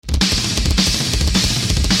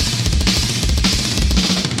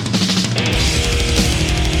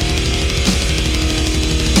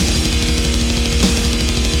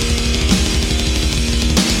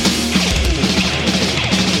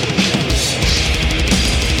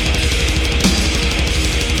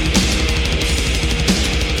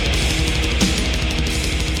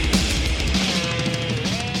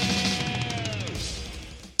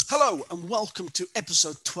welcome to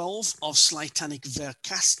episode 12 of Slatanic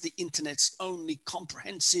Vercast, the internet's only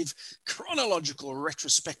comprehensive chronological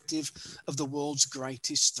retrospective of the world's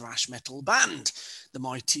greatest thrash metal band, the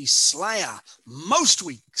mighty Slayer. Most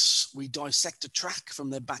weeks we dissect a track from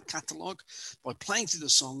their back catalogue by playing through the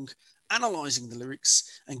song, analysing the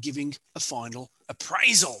lyrics and giving a final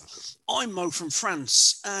appraisal. I'm Mo from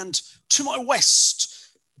France, and to my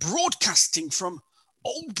west, broadcasting from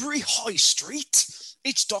Oldbury High Street,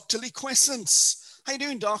 it's Dr. Lee Quessence. How you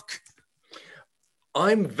doing, Doc?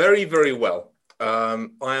 I'm very, very well. I am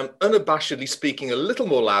unabashedly speaking a little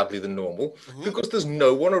more loudly than normal because there's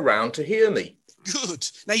no one around to hear me. Good.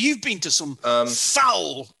 Now, you've been to some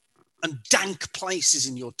foul and dank places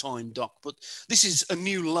in your time, Doc, but this is a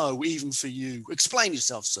new low even for you. Explain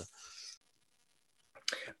yourself, sir.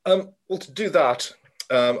 Well, to do that,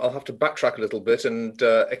 I'll have to backtrack a little bit and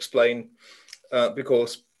explain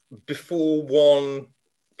because before one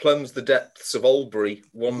plumbs the depths of Oldbury,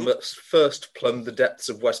 one must first plumb the depths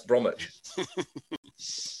of West Bromwich.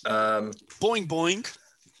 Boing, boing.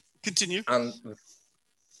 Continue. And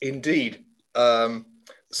indeed,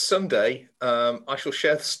 someday I shall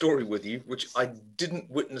share the story with you, which I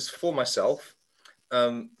didn't witness for myself,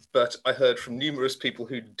 but I heard from numerous people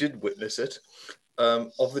who did witness it,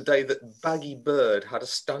 of the day that Baggy Bird had a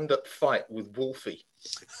stand-up fight with Wolfie.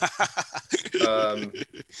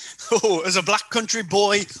 As a black country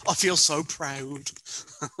boy, I feel so proud.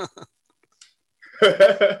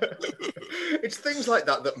 It's things like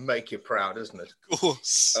that that make you proud, isn't it? Of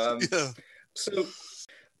course. Yeah. So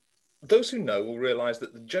those who know will realise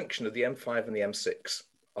that the junction of the M5 and the M6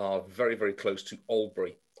 are very, very close to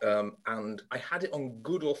Oldbury. And I had it on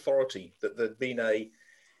good authority that there'd been a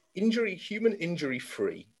human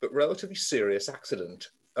injury-free, but relatively serious accident,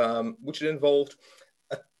 which had involved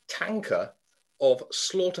a tanker of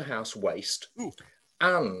slaughterhouse waste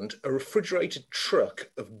and a refrigerated truck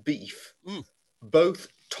of beef, both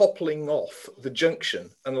toppling off the junction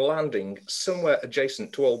and landing somewhere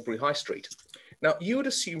adjacent to Oldbury High Street. Now, you would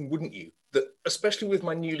assume, wouldn't you, that especially with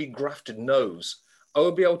my newly grafted nose, I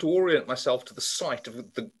would be able to orient myself to the site of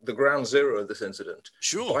the ground zero of this incident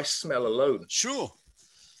by smell alone. Sure.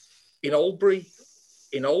 In Oldbury,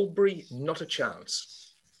 not a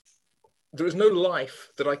chance. There is no life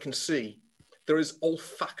that I can see. There is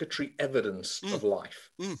olfactory evidence of life.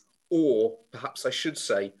 Or perhaps I should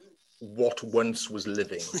say, what once was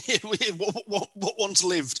living. what once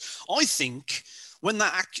lived. I think when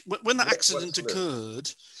that accident occurred,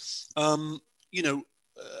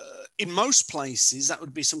 in most places that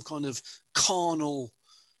would be some kind of carnal,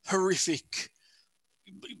 horrific,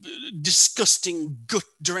 disgusting,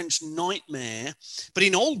 gut-drenched nightmare. But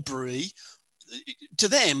in Oldbury, to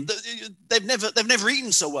them, they've never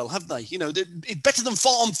eaten so well, have they? You know, it's better than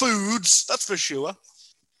farm foods, that's for sure.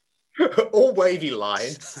 Or wavy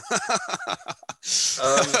line.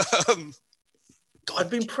 I've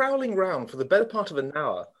been prowling around for the better part of an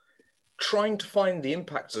hour, trying to find the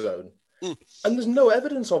impact zone, and there's no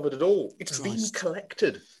evidence of it at all. It's been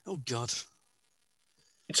collected. Oh God!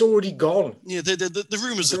 It's already gone. Yeah, the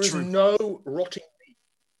rumours are true. There is no rotting meat.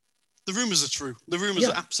 The rumours are true. The rumours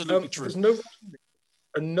are absolutely true. There's no rotting meat.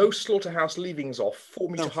 And no slaughterhouse leavings off for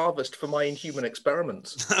me to harvest for my inhuman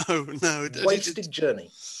experiments. No. Wasted journey.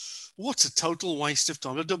 What a total waste of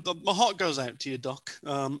time. My heart goes out to you, Doc.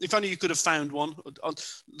 If only you could have found one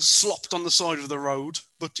slopped on the side of the road.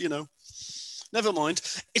 But, never mind.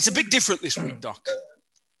 It's a bit different this week, Doc.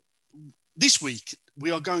 This week, we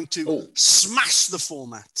are going to smash the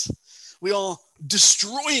format. We are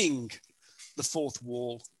destroying the fourth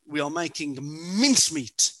wall. We are making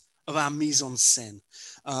mincemeat of our mise-en-scène.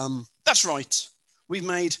 That's right. We've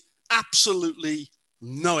made absolutely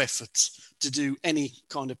no effort to do any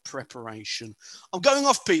kind of preparation. I'm going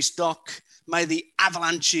off piece, Doc. May the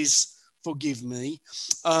avalanches forgive me.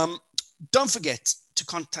 Don't forget to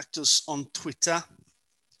contact us on Twitter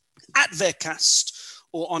at Vercast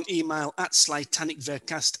or on email at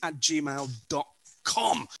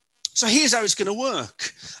slatanicvercast@gmail.com. So here's how it's going to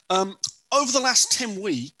work. Over the last 10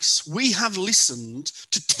 weeks, we have listened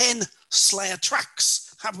to 10 Slayer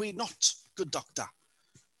tracks, have we not, good doctor?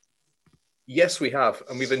 Yes, we have,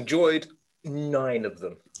 and we've enjoyed 9 of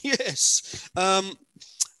them. Yes. And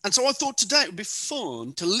so I thought today it would be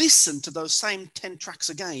fun to listen to those same 10 tracks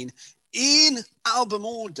again in album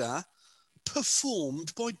order,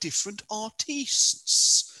 performed by different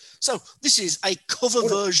artists. So this is a cover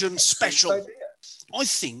version special. I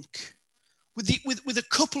think, with a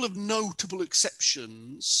couple of notable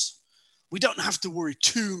exceptions, we don't have to worry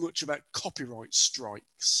too much about copyright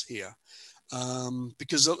strikes here.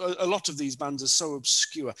 Because a lot of these bands are so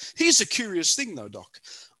obscure. Here's a curious thing, though, Doc.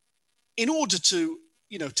 in order to,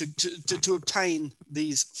 you know, to obtain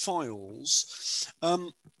these files,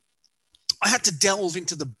 I had to delve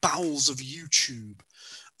into the bowels of YouTube,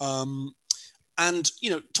 and,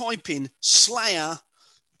 you know, type in Slayer,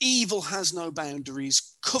 Evil Has No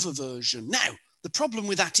Boundaries cover version. Now, the problem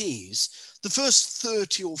with that is the first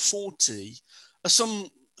 30 or 40 are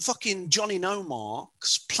some fucking Johnny No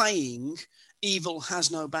Marks playing Evil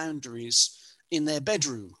Has No Boundaries in their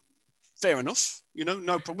bedroom. Fair enough, you know,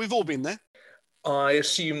 no problem. We've all been there. I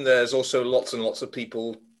assume there's also lots and lots of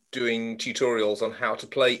people doing tutorials on how to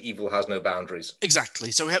play Evil Has No Boundaries.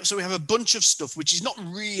 Exactly. So we have a bunch of stuff which is not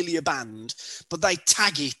really a band, but they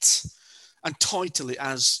tag it and title it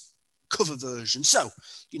as cover version. So,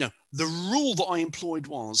 you know, the rule that I employed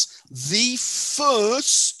was the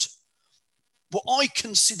first, what I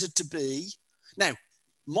considered to be, now,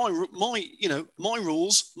 my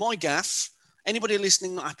rules, my gaff, anybody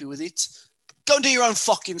listening not happy with it, go and do your own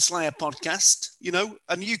fucking Slayer podcast, you know,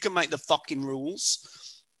 and you can make the fucking rules.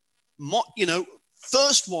 You know,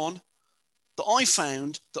 first one that I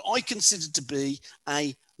found that I considered to be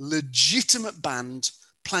a legitimate band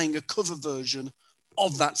playing a cover version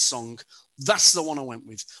of that song. That's the one I went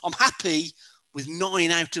with. I'm happy with 9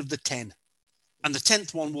 out of the 10. And the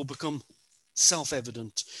 10th one will become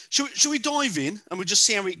self-evident. Should we dive in and we'll just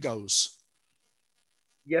see how it goes?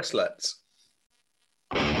 Yes, let's.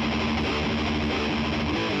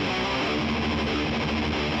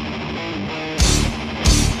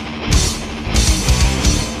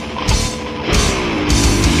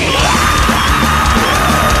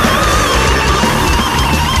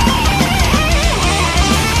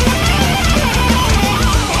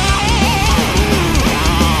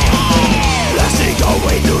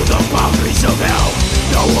 Of hell,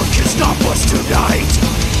 no one can stop us tonight.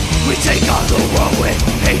 We take on the world with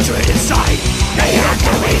hatred inside. They are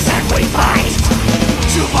the reason we fight.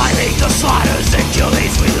 Surviving the slaughters and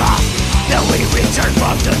killings we lost, then we return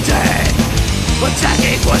from the dead.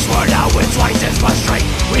 Attacking was worn out with twice as much strength.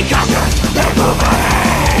 We conquer the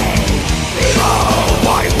movement. Evil,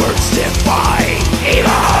 my words defy.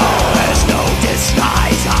 Evil, there's no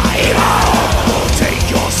disguise. Evil will take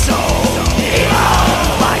your soul.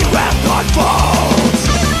 Evil, my wrath unfolds.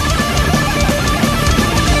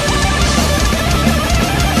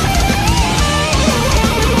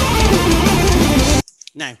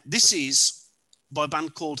 Now, this is by a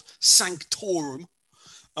band called Sanctorum.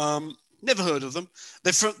 Never heard of them.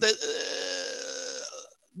 This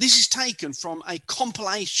is taken from a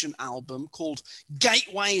compilation album called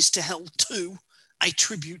Gateways to Hell 2, a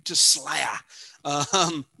tribute to Slayer.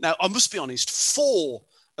 Now, I must be honest, 4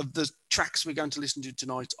 of the tracks we're going to listen to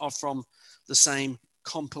tonight are from the same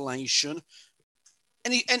compilation.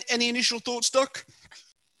 Any initial thoughts, Doc?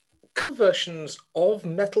 Cover versions of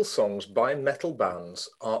metal songs by metal bands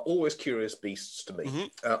are always curious beasts to me.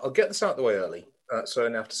 Mm-hmm. I'll get this out of the way early, so I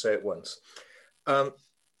only have to say it once. And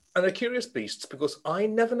they're curious beasts because I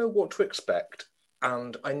never know what to expect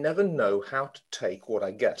and I never know how to take what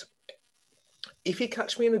I get. If you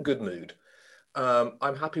catch me in a good mood,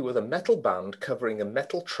 I'm happy with a metal band covering a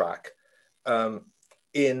metal track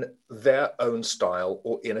in their own style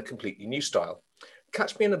or in a completely new style.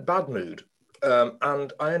 Catch me in a bad mood,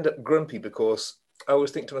 and I end up grumpy because I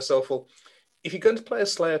always think to myself, well, if you're going to play a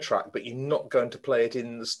Slayer track, but you're not going to play it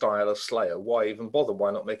in the style of Slayer, why even bother?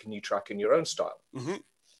 Why not make a new track in your own style? Mm-hmm.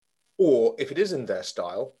 Or if it is in their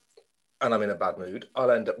style, and I'm in a bad mood,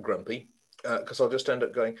 I'll end up grumpy because I'll just end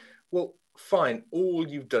up going, well, fine, all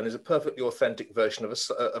you've done is a perfectly authentic version of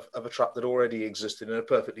a track that already existed in a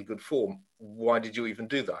perfectly good form. Why did you even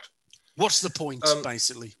do that? What's the point,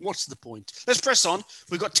 basically? What's the point? Let's press on.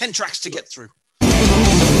 We've got 10 tracks to get through.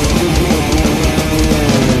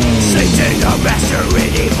 Satan, a master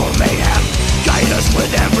in evil mayhem, guide us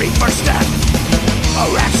with every first step.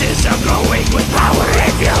 Our axes are glowing with power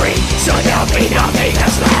and fury, so there'll be nothing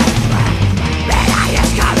that's left. Then I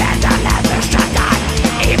has come and the leather struck on.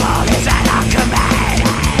 Evil is at our command.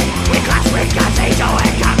 We clash with God's angel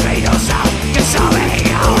and concrete ourselves,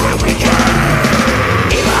 consuming all that we can.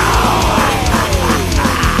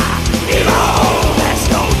 Evil, there's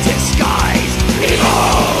no disguise.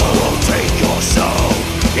 Evil will take your soul.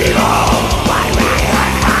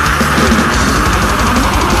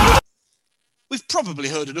 We've probably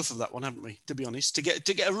heard enough of that one, haven't we? To be honest, to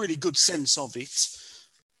get a really good sense of it.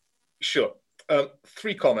 Sure.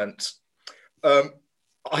 3 comments.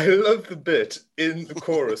 I love the bit in the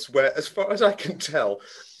chorus where, as far as I can tell,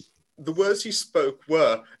 the words he spoke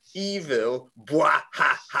were evil, blah,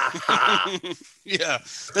 ha, ha, ha. Yeah,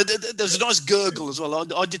 there's a nice gurgle as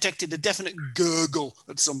well. I detected a definite gurgle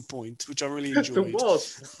at some point, which I really enjoyed. There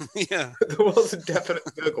was. Yeah. There was a definite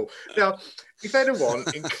gurgle. Now, if anyone,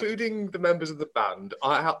 including the members of the band,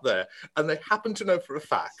 are out there and they happen to know for a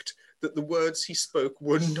fact that the words he spoke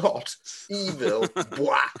were not evil,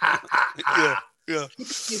 blah, ha, ha, ha. Yeah. Keep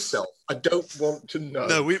it to yourself. I don't want to know.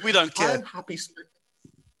 No, we don't care.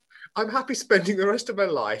 I'm happy spending the rest of my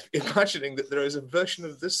life imagining that there is a version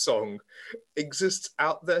of this song exists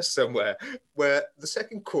out there somewhere where the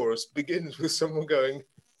second chorus begins with someone going,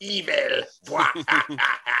 evil,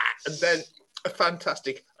 and then a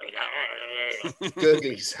fantastic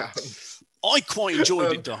gurgly sound. I quite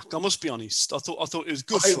enjoyed it, Doc. I must be honest. I thought it was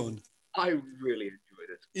good fun. I really enjoyed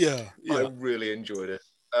it. Yeah. I really enjoyed it.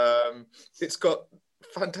 It's got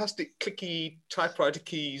fantastic clicky typewriter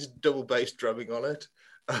keys, double bass drumming on it.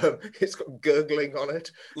 It's got gurgling on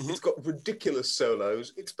it. Mm-hmm. It's got ridiculous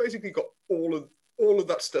solos. It's basically got all of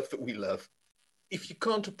that stuff that we love. If you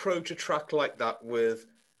can't approach a track like that with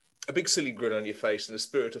a big silly grin on your face and a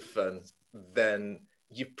spirit of fun, then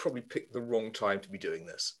you've probably picked the wrong time to be doing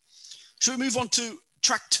this. Should we move on to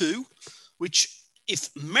track 2, which, if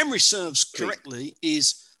memory serves correctly,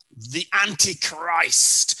 is The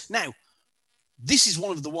Antichrist. Now, this is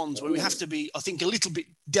one of the ones where we have to be, I think, a little bit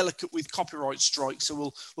delicate with copyright strikes, so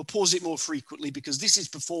we'll pause it more frequently because this is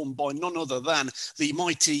performed by none other than the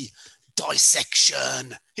mighty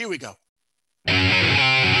Dissection. Here we go.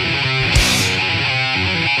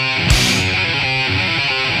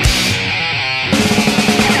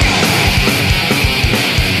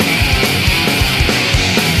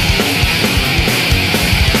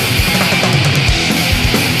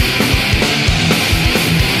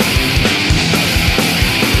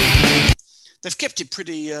 They've kept it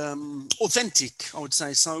pretty authentic, I would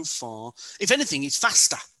say, so far. If anything, it's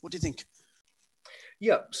faster. What do you think?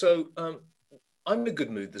 Yeah, so I'm in a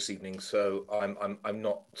good mood this evening, so I'm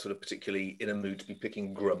not sort of particularly in a mood to be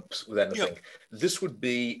picking grumps with anything. Yeah. This would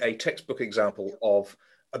be a textbook example of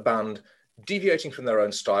a band deviating from their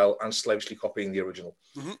own style and slavishly copying the original.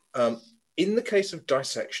 Mm-hmm. In the case of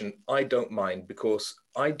Dissection, I don't mind because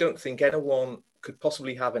I don't think anyone could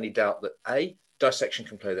possibly have any doubt that A, Dissection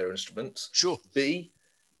can play their instruments. Sure. B,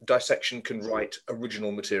 Dissection can write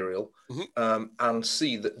original material. Mm-hmm. And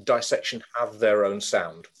C, that Dissection have their own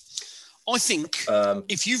sound. I think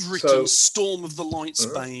if you've written Storm of the Lights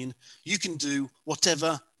Bane, you can do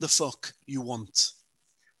whatever the fuck you want.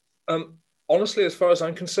 Honestly, as far as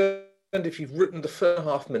I'm concerned, if you've written the first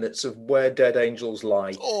 1/2 minutes of Where Dead Angels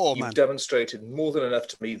Lie, you've demonstrated more than enough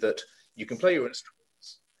to me that you can play your instrument,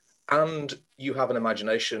 and you have an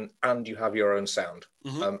imagination, and you have your own sound.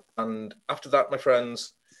 Mm-hmm. And after that, my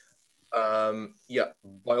friends,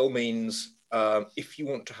 by all means, if you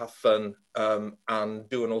want to have fun and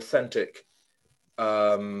do an authentic,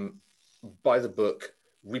 by the book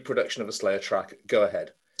reproduction of a Slayer track, go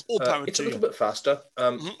ahead. It's a little bit faster.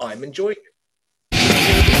 I'm enjoying it.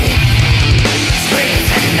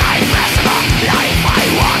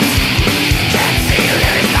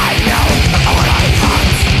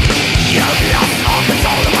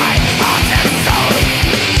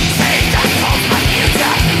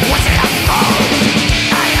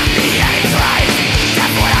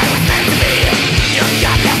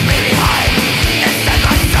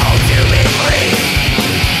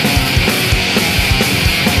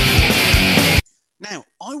 Now,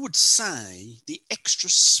 I would say the extra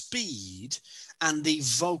speed and the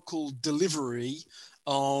vocal delivery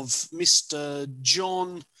of Mr.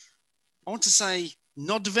 John, I want to say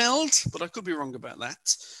Nodveld, but I could be wrong about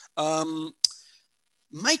that,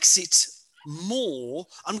 makes it more,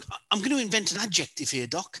 I'm going to invent an adjective here,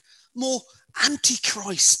 Doc, more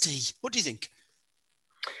antichristy. What do you think?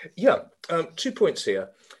 Yeah, 2 points here.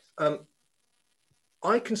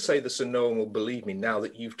 I can say this and no one will believe me now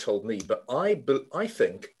that you've told me, but I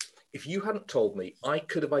think if you hadn't told me, I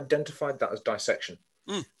could have identified that as Dissection.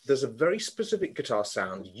 Mm. There's a very specific guitar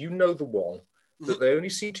sound, you know the one, that they only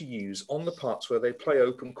seem to use on the parts where they play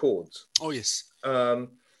open chords. Oh, yes.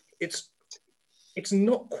 It's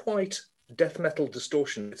not quite death metal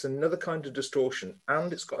distortion. It's another kind of distortion,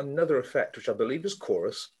 and it's got another effect, which I believe is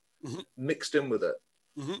chorus, mixed in with it.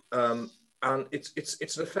 Mm-hmm. And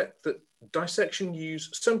it's an effect that Dissection use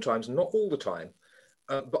sometimes, not all the time.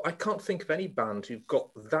 But I can't think of any band who've got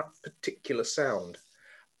that particular sound.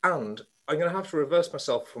 And I'm going to have to reverse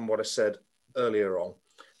myself from what I said earlier on.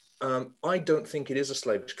 I don't think it is a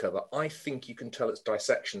Slavish cover. I think you can tell it's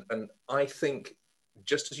Dissection. And I think,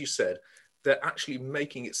 just as you said, they're actually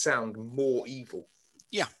making it sound more evil.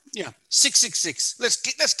 Yeah, yeah. 666.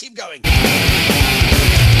 Let's keep going.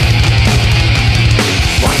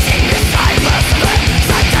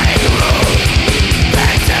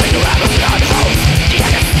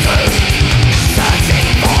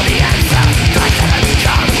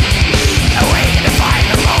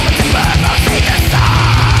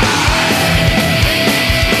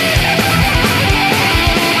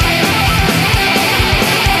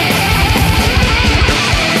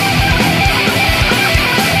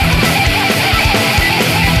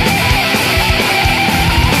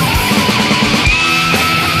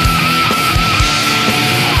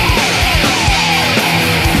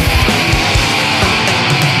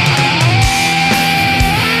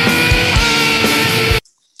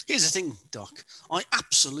 Here's the thing, Doc. I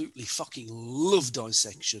absolutely fucking love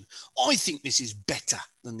Dissection. I think this is better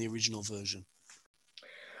than the original version.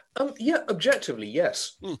 Yeah, objectively,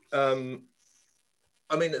 yes. Mm.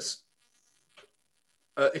 I mean, it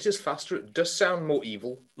is faster. It does sound more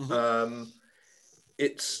evil. Mm-hmm.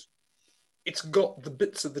 It's got the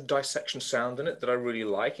bits of the Dissection sound in it that I really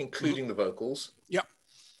like, including the vocals. Yeah.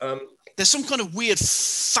 There's some kind of weird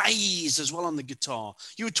phase as well on the guitar.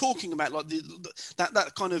 You were talking about like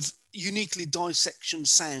that kind of uniquely Dissection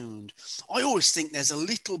sound. I always think there's a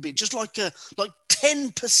little bit, just like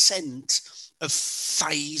 10% of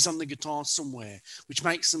phase on the guitar somewhere, which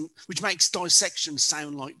makes Dissection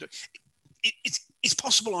sound like it's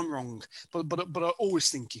possible I'm wrong, but I always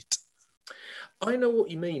think it. I know what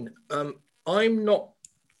you mean. I'm not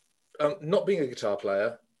being a guitar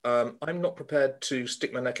player. I'm not prepared to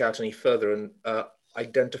stick my neck out any further and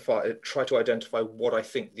try to identify what I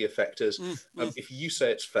think the effect is. If you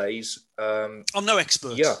say it's phase, I'm no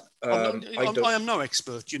expert. Yeah, I am no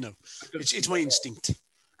expert. You know, it's my instinct.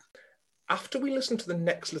 After we listen to the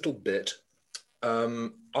next little bit,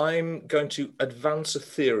 I'm going to advance a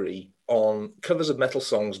theory on covers of metal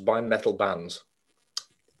songs by metal bands.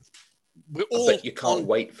 I bet you can't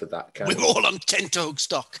wait for that, can you? We're all on tenterhook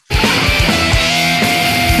stock.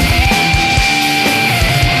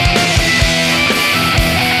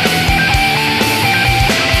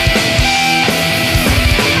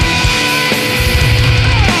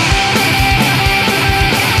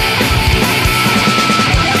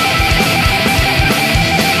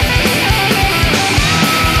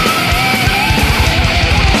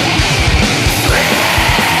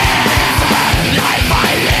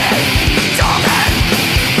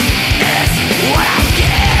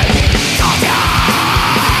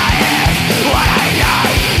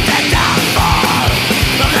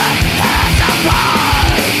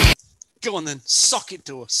 Go on then, sock it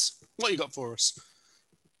to us. What you got for us?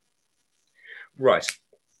 Right.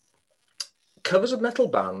 Covers of metal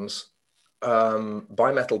bands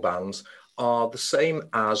by metal bands are the same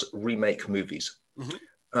as remake movies.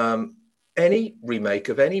 Mm-hmm. Any remake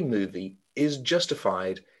of any movie is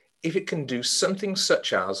justified if it can do something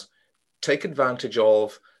such as take advantage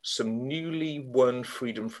of some newly won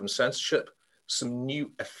freedom from censorship, some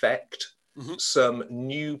new effect, some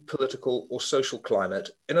new political or social climate.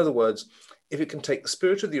 In other words, if it can take the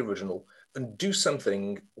spirit of the original and do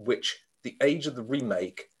something which the age of the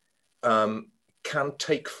remake can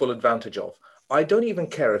take full advantage of. I don't even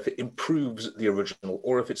care if it improves the original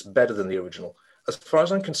or if it's better than the original. As far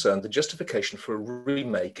as I'm concerned, the justification for a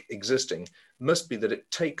remake existing must be that it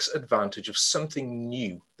takes advantage of something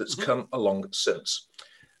new that's come along since.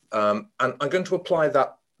 And I'm going to apply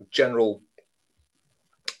that general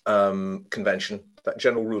convention, that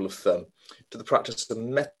general rule of thumb, to the practice of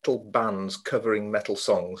metal bands covering metal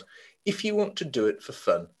songs. If you want to do it for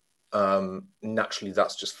fun, naturally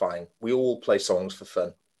that's just fine. We all play songs for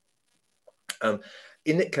fun.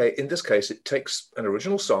 In this case, it takes an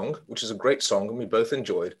original song, which is a great song and we both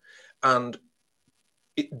enjoyed, and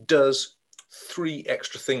it does 3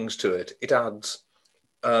 extra things to it. It adds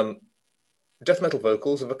death metal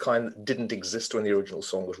vocals of a kind that didn't exist when the original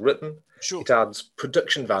song was written. Sure. It adds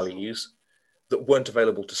production values that weren't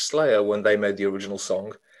available to Slayer when they made the original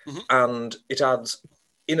song. And it adds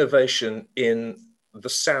innovation in the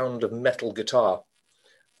sound of metal guitar,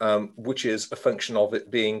 which is a function of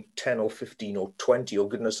it being 10 or 15 or 20 or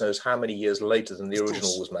goodness knows how many years later than the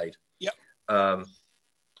original was made. Yeah.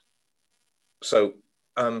 So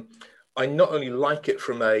I not only like it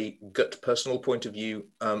from a gut personal point of view,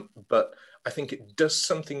 but I think it does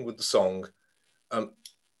something with the song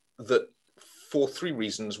that for 3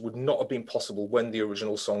 reasons would not have been possible when the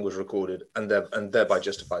original song was recorded, and thereby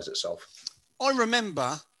justifies itself. I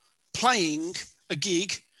remember playing a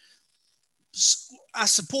gig. Our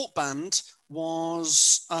support band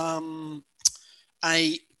was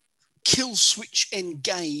a Killswitch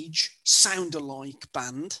Engage sound-alike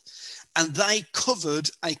band, and they covered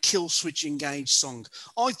a Killswitch Engage song.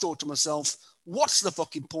 I thought to myself, what's the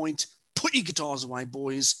fucking point? Put your guitars away,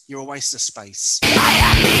 boys. You're a waste of space. I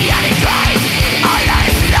am the Antichrist, all that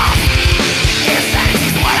is lost. If that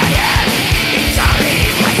is what I am,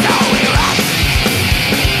 eternity with no erupt.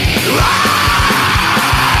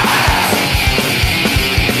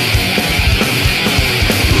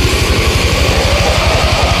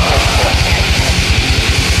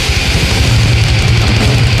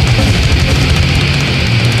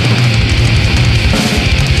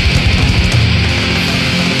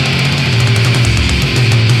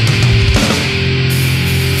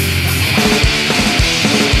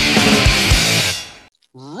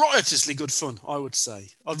 Riotously good fun, I would say.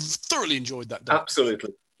 I've thoroughly enjoyed that. Doc.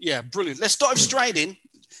 Absolutely. Yeah, brilliant. Let's dive straight in.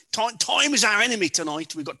 Time is our enemy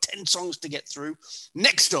tonight. We've got 10 songs to get through.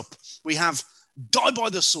 Next up, we have Die by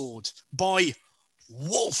the Sword by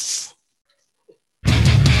Wolf.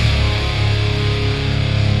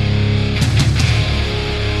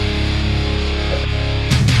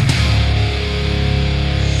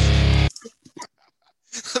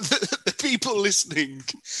 The people listening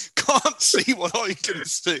can't see what I can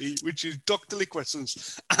see, which is Dr.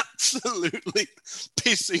 Liquescence absolutely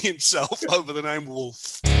pissing himself over the name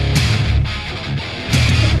Wolf.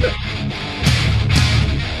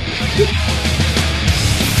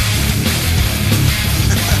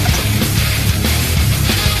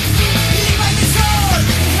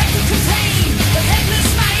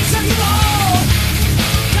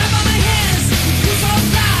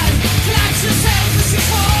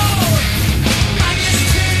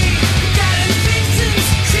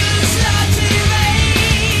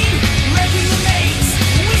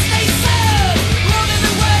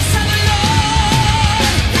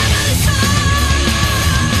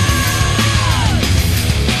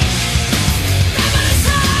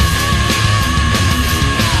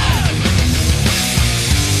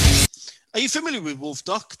 Are you familiar with Wolf,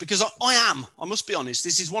 Doc? Because I am. I must be honest.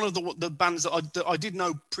 This is one of the bands that I did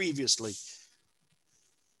know previously.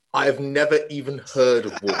 I have never even heard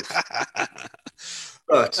of Wolf.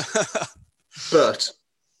 but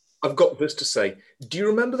I've got this to say. Do you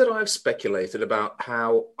remember that I've speculated about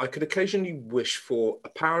how I could occasionally wish for a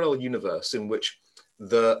parallel universe in which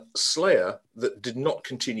the Slayer that did not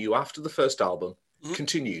continue after the first album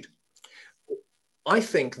continued? I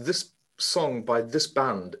think this song by this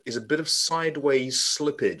band is a bit of sideways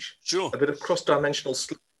slippage, Sure. a bit of cross-dimensional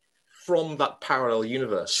slip from that parallel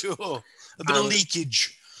universe. Sure. A bit of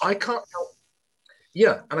leakage. I can't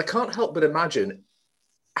help but imagine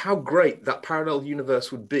how great that parallel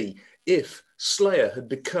universe would be if Slayer had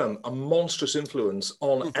become a monstrous influence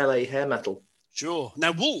on LA hair metal. Sure.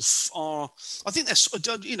 Now, Wolf are, I think that's,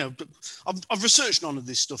 you know, I've researched none of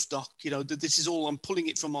this stuff, Doc. You know, this is all, I'm pulling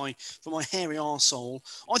it from my hairy arsehole.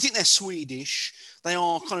 I think they're Swedish. They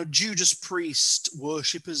are kind of Judas Priest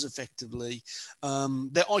worshippers, effectively.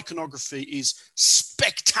 Their iconography is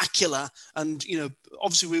spectacular. And, you know,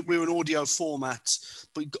 obviously we're an audio format,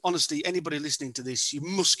 but honestly, anybody listening to this, you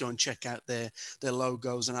must go and check out their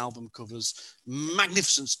logos and album covers.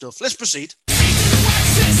 Magnificent stuff. Let's proceed.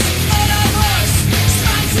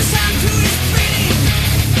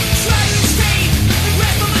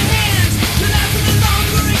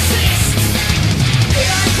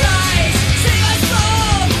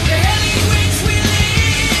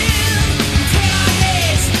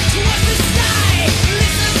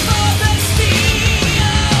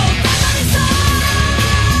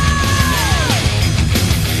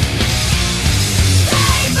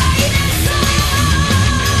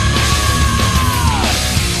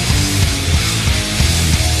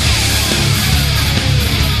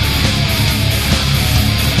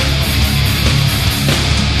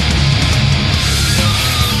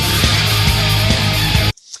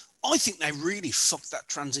 I think they really fucked that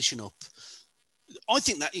transition up. I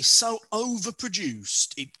think that is so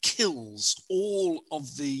overproduced, it kills all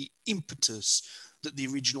of the impetus that the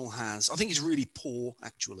original has. I think it's really poor,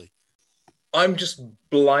 actually. I'm just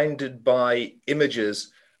blinded by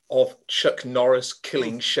images of Chuck Norris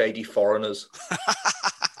killing shady foreigners.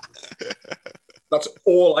 That's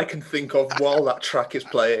all I can think of while that track is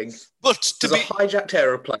playing. But There's a hijacked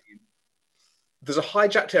aeroplane. There's a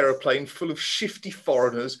hijacked aeroplane full of shifty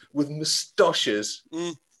foreigners with moustaches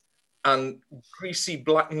and greasy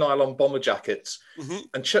black nylon bomber jackets.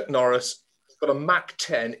 And Chuck Norris has got a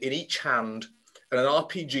Mac-10 in each hand and an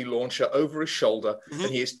RPG launcher over his shoulder,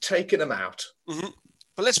 and he is taking them out.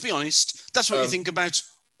 But let's be honest, that's what you think about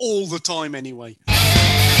all the time anyway.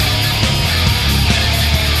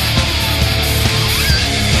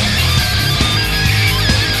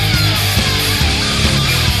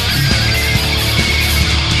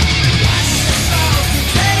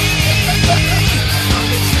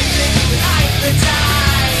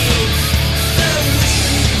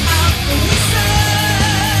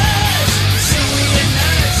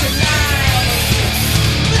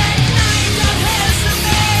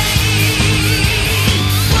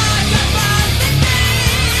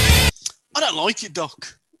 like it,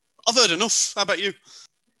 Doc. I've heard enough. How about you?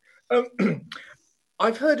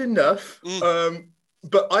 I've heard enough,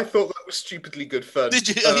 but I thought that was stupidly good fun. Did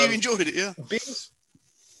you? You enjoyed it, yeah?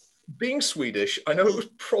 Being Swedish, I know it was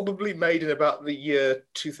probably made in about the year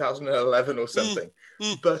 2011 or something,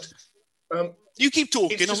 but you keep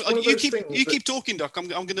talking. You that... keep talking, Doc. I'm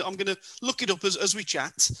gonna look it up as we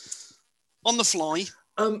chat on the fly.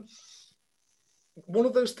 One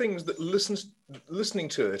of those things that listening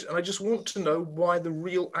to it, and I just want to know why the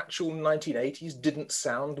real actual 1980s didn't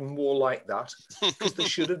sound more like that, because they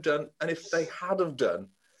should have done. And if they had have done,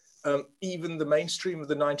 even the mainstream of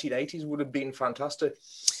the 1980s would have been fantastic.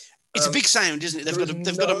 It's a big sound, isn't it?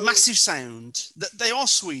 They've got a massive sound. They are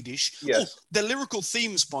Swedish. Yes. Their lyrical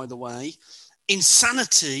themes, by the way,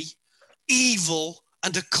 insanity, evil,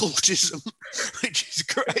 and occultism, which is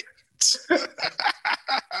great.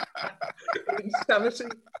 Insanity,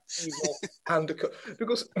 evil, and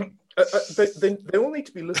because they all need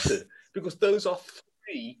to be listed, because those are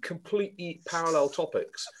three completely parallel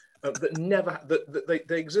topics that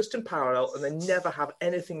they exist in parallel, and they never have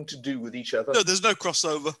anything to do with each other. No, there's no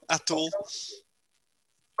crossover at all.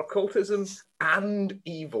 Occultism and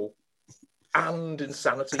evil and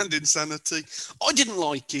insanity. I didn't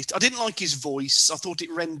like it. I didn't like his voice. I thought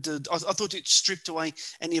it rendered. I thought it stripped away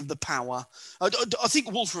any of the power. I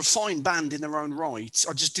think Wolf are a fine band in their own right.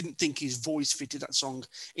 I just didn't think his voice fitted that song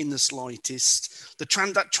in the slightest. That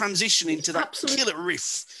transition into that killer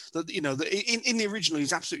riff that in the original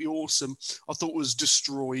is absolutely awesome. I thought was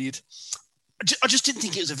destroyed. I just didn't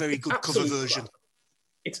think it was a very good cover version. Crap.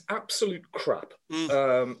 It's absolute crap.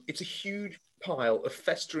 It's a huge pile of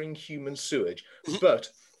festering human sewage, but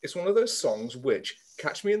it's one of those songs which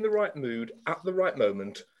catch me in the right mood at the right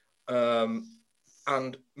moment,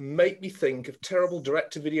 and make me think of terrible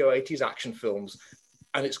direct-to-video 80s action films,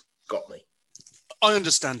 and it's got me. I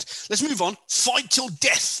understand. Let's move on. Fight Till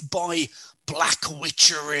Death by Black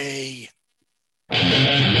Witchery.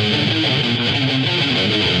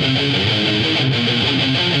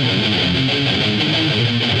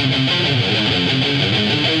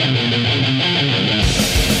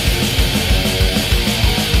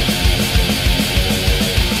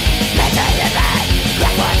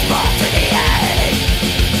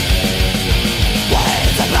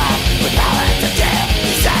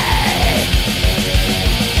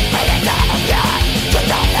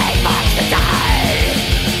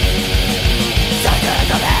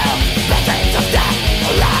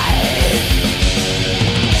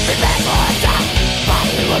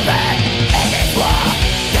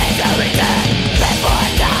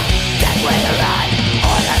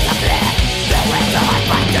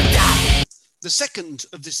 The second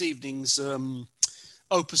of this evening's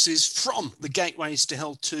opuses from the Gateways to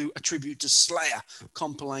Hell 2, a tribute to Slayer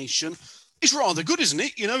compilation. It's rather good, isn't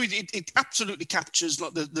it? It absolutely captures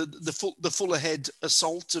like the full ahead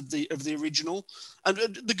assault of the original, and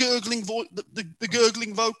the gurgling the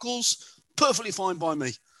gurgling vocals, perfectly fine by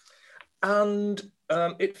me. And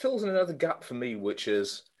it fills in another gap for me, which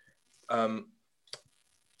is,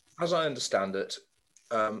 as I understand it,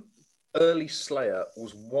 early Slayer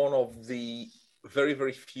was one of the very,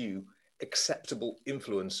 very few acceptable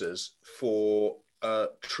influences for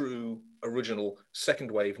true, original, second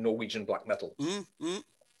wave Norwegian black metal.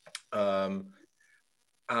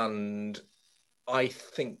 And I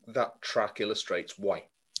think that track illustrates why.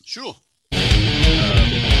 Sure.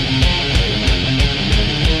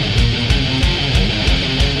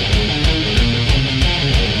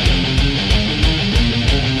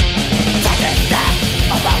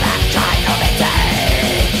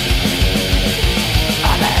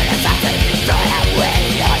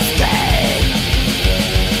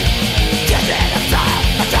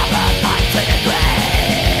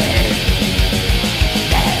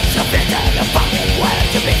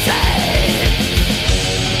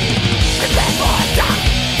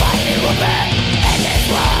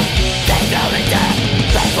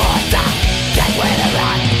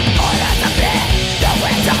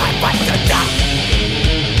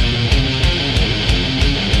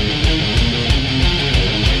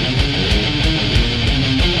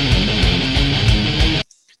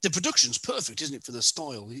 The production's perfect, isn't it, for the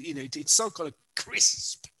style? It's so kind of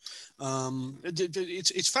crisp.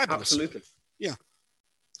 It's fabulous. Absolutely. Yeah.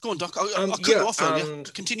 Go on, Doc. I'll cut you off earlier.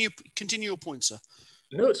 Continue your point, sir.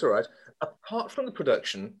 No, it's all right. Apart from the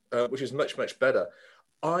production, which is much, much better,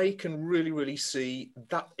 I can really, really see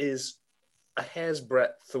that is a hair's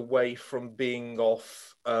breadth away from being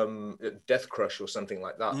off Death Crush or something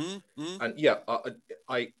like that. And yeah,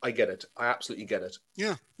 I get it. I absolutely get it.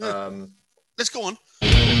 Yeah. Let's go on.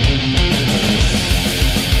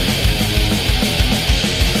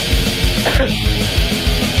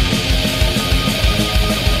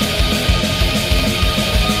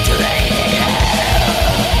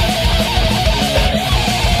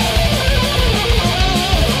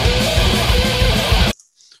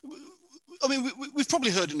 I mean, we've probably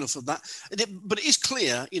heard enough of that, but it is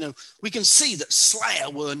clear, you know, we can see that Slayer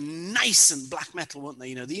were nascent black metal, weren't they?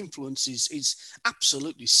 You know, the influence is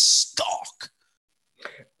absolutely stark.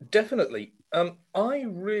 Definitely. I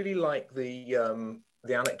really like the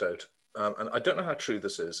anecdote, and I don't know how true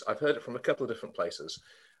this is. I've heard it from a couple of different places,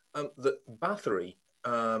 that Bathory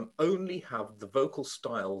only have the vocal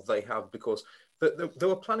style they have because they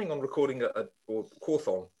were planning on recording or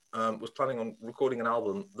Quorthon was planning on recording an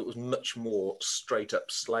album that was much more straight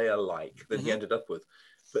up Slayer-like than he ended up with.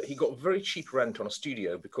 But he got very cheap rent on a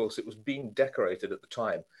studio because it was being decorated at the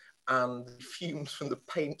time, and the fumes from the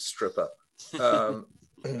paint stripper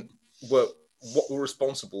were what were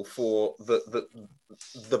responsible for the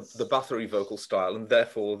Bathory vocal style, and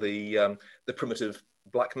therefore the primitive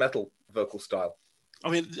black metal vocal style. I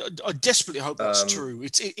mean, I desperately hope that's true.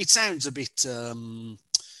 It sounds a bit,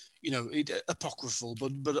 apocryphal,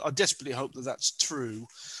 but I desperately hope that that's true.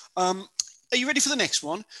 Are you ready for the next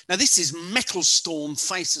one? Now, this is Metal Storm,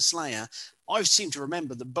 Face of Slayer. I seem to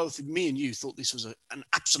remember that both me and you thought this was an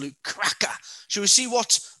absolute cracker. Shall we see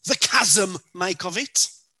what the Chasm make of it?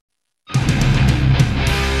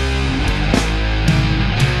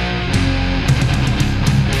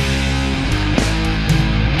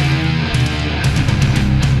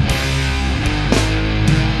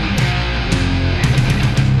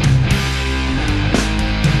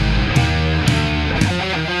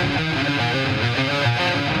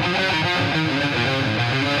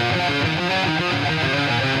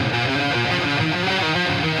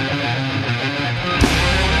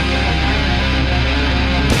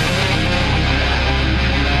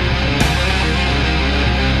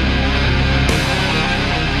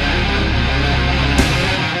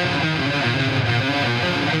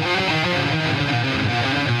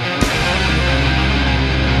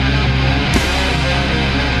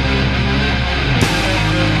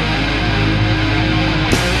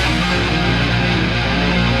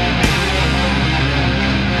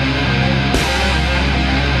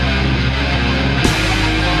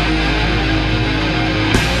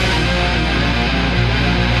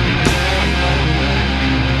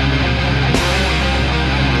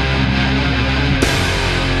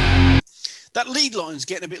 That lead line's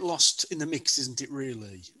getting a bit lost in the mix, isn't it,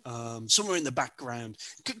 really? Somewhere in the background.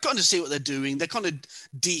 Kind of see what they're doing. They're kind of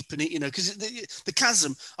deep in it, you know, because the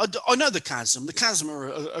Chasm, I know the Chasm. The Chasm are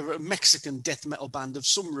a Mexican death metal band of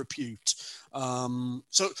some repute.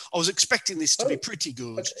 So I was expecting this to be pretty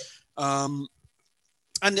good. And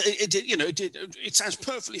it sounds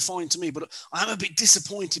perfectly fine to me, but I'm a bit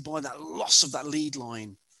disappointed by that loss of that lead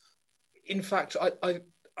line. In fact,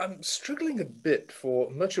 I'm struggling a bit for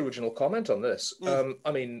much original comment on this.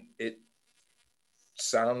 I mean, it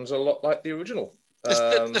sounds a lot like the original.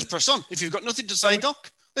 Let's press on. If you've got nothing to say,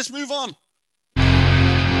 Doc, let's move on.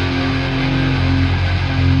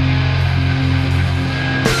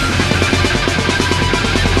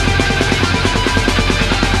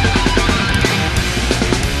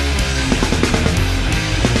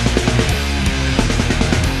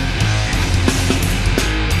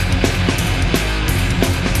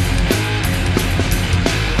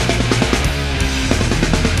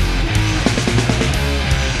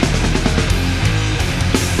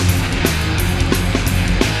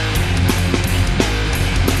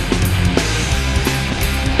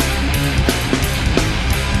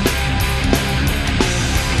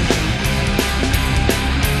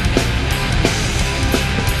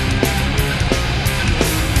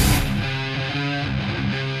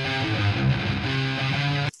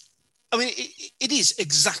 I mean, it is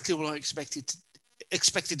exactly what I expected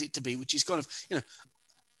it to be, which is kind of, you know,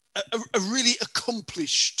 a really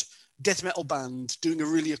accomplished death metal band doing a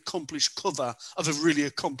really accomplished cover of a really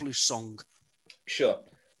accomplished song. Sure.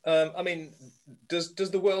 I mean, does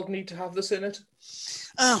the world need to have this in it?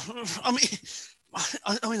 I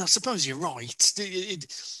mean, I suppose you're right.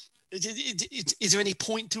 Is there any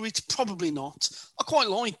point to it? Probably not. I quite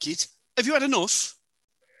like it. Have you had enough?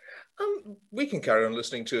 We can carry on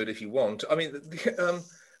listening to it if you want. I mean, the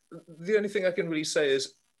only thing I can really say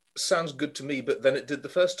is, sounds good to me, but then it did the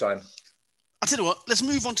first time. I'll tell you what, let's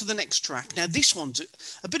move on to the next track. Now, this one's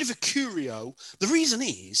a bit of a curio. The reason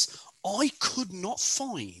is I could not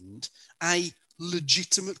find a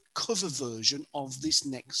legitimate cover version of this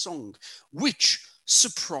next song, which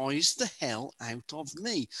surprised the hell out of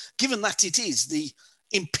me, given that it is the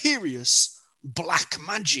imperious Black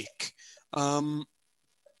Magic.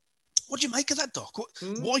 What do you make of that, Doc?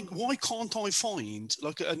 Hmm. Why can't I find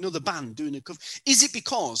like another band doing a cover? Is it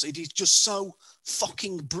because it is just so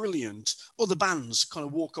fucking brilliant? Other bands kind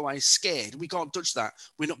of walk away scared. We can't touch that.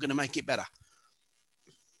 We're not going to make it better.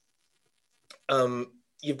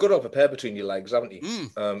 You've got to have a pair between your legs, haven't you?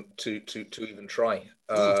 To even try.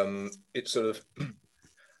 It's sort of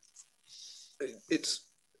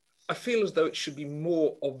I feel as though it should be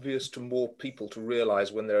more obvious to more people to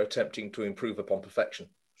realise when they're attempting to improve upon perfection.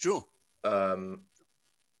 Sure.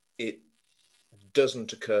 It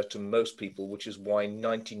doesn't occur to most people, which is why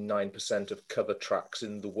 99% of cover tracks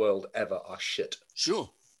in the world ever are shit.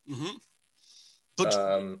 Sure. But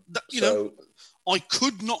you know, I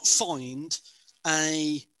could not find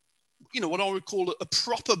what I would call a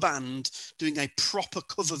proper band doing a proper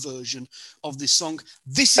cover version of this song.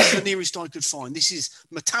 This is the nearest I could find. This is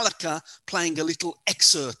Metallica playing a little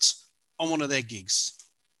excerpt on one of their gigs.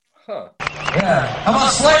 Huh. Yeah. How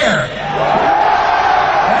about Slayer? Yeah,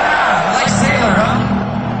 I like Sailor, huh?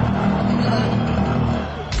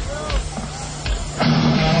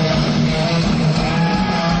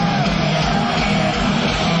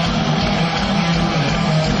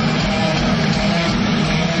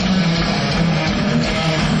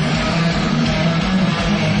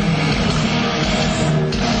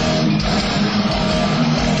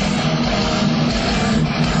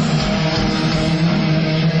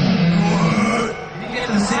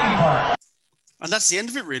 And that's the end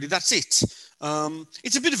of it, really. That's it.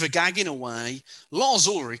 It's a bit of a gag in a way. Lars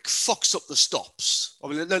Ulrich fucks up the stops. I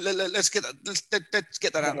mean, let's get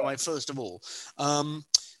that out of the way first of all.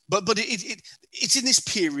 But it's in this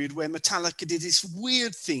period where Metallica did this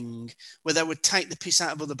weird thing where they would take the piss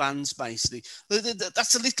out of other bands, basically.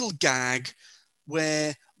 That's a little gag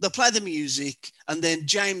where they play the music and then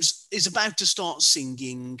James is about to start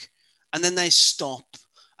singing and then they stop.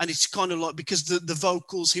 And it's kind of like, because the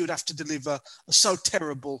vocals he would have to deliver are so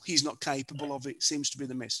terrible, he's not capable of it, seems to be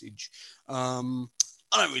the message. I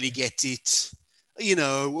don't really get it. You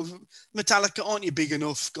know, Metallica, aren't you big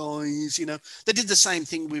enough, guys? You know, they did the same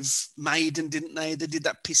thing with Maiden, didn't they? They did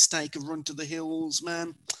that piss take of Run to the Hills,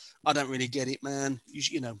 man. I don't really get it, man.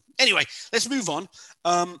 You know. Anyway, let's move on.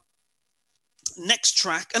 Next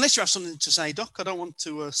track, unless you have something to say, Doc. I don't want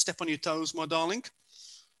to step on your toes, my darling.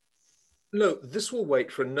 No, this will wait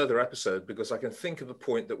for another episode because I can think of a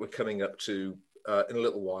point that we're coming up to in a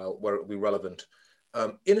little while where it will be relevant.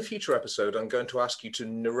 In a future episode, I'm going to ask you to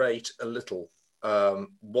narrate a little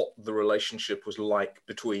what the relationship was like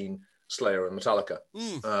between Slayer and Metallica.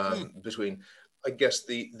 Between, I guess,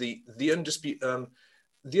 the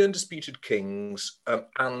undisputed kings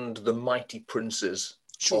and the mighty princes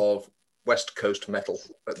of West Coast metal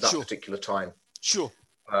at that particular time. Sure.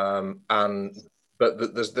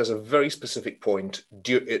 But there's a very specific point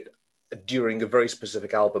during a very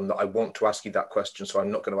specific album that I want to ask you that question, so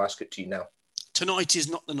I'm not going to ask it to you now. Tonight is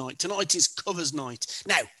not the night. Tonight is covers night.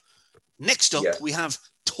 Now, next up, we have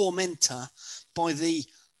Tormentor by the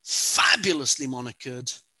fabulously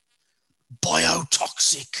monikered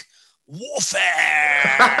Biotoxic Warfare.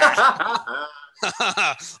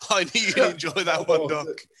 I knew you'd enjoy that one,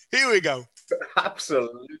 Doc. Here we go.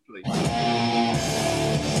 Absolutely.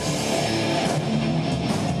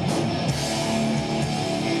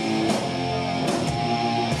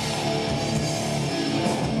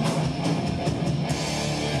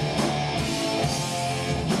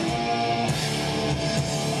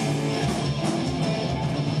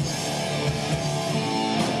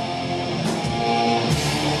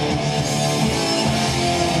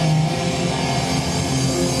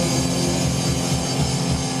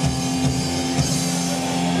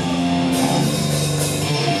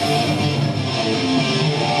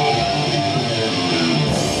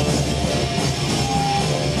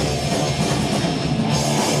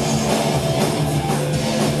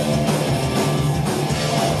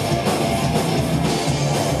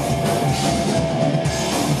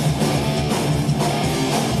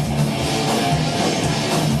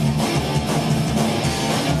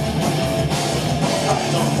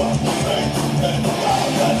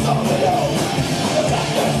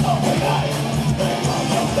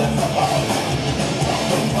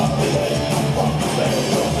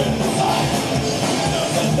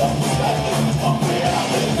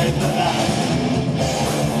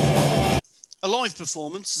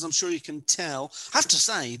 Performance, as I'm sure you can tell. I have to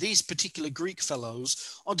say, these particular Greek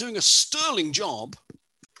fellows are doing a sterling job.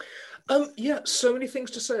 Yeah, so many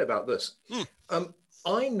things to say about this.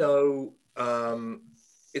 I know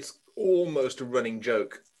it's almost a running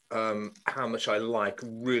joke how much I like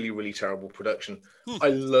really, really terrible production. I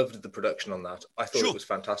loved the production on that. I thought it was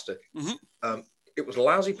fantastic. It was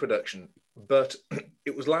lousy production, but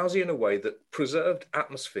it was lousy in a way that preserved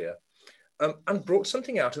atmosphere and brought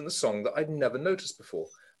something out in the song that I'd never noticed before.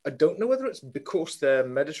 I don't know whether it's because they're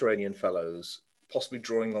Mediterranean fellows, possibly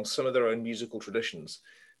drawing on some of their own musical traditions,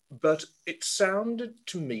 but it sounded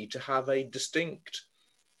to me to have a distinct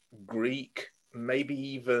Greek, maybe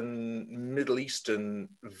even Middle Eastern,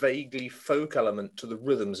 vaguely folk element to the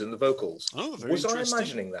rhythms in the vocals. Oh, very Was I interesting.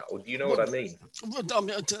 imagining that, or do you know what I mean? Well,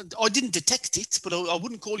 I didn't detect it, but I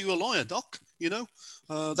wouldn't call you a liar, Doc. You know,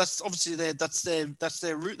 that's obviously that's their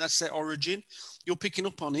root, that's their origin. You're picking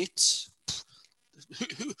up on it.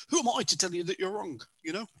 Who am I to tell you that you're wrong?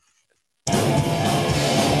 You know.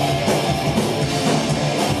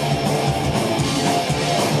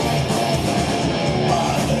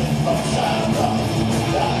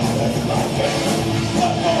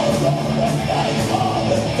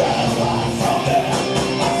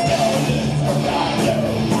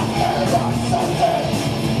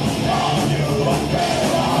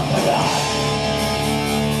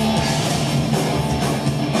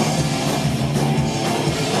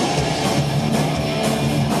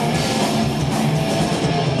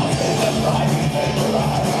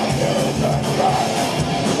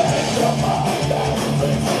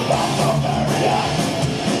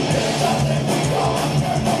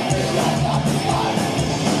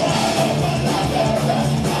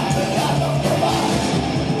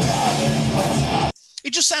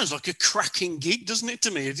 It just sounds like a cracking gig, doesn't it?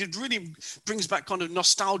 To me, it really brings back kind of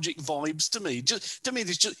nostalgic vibes to me. Just to me,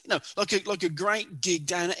 there's just like a great gig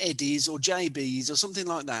down at Eddie's or JB's or something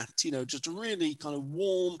like that. You know, just a really kind of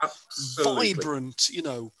warm, Absolutely. vibrant. You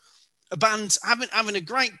know, a band having a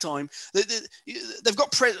great time. They've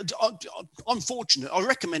got. I'm fortunate. I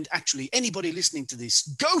recommend actually anybody listening to this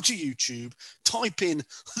go to YouTube, type in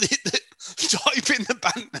the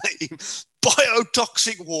band name,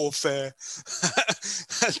 Biotoxic Warfare,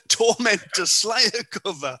 Tormentor Slayer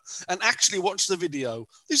cover, and actually watch the video.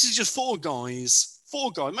 This is just four guys,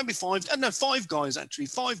 maybe five. No, five guys actually.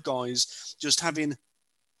 Five guys just having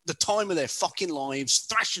the time of their fucking lives,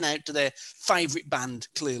 thrashing out to their favourite band.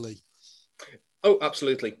 Clearly. Oh,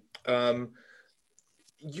 absolutely.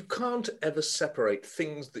 You can't ever separate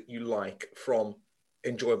things that you like from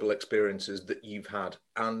enjoyable experiences that you've had.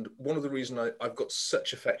 And one of the reasons I've got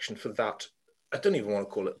such affection for that, I don't even want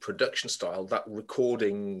to call it production style, that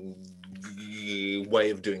recording way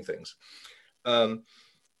of doing things,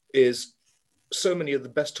 is so many of the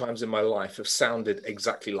best times in my life have sounded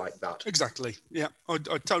exactly like that. Exactly. Yeah, I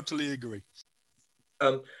totally agree.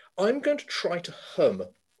 I'm going to try to hum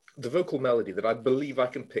the vocal melody that I believe I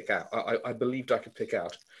can pick out. I believed I could pick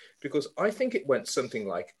out, because I think it went something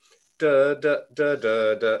like da da da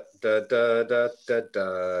da da da da da da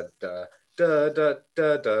da da da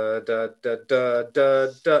da da da da da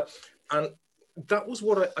da, and that was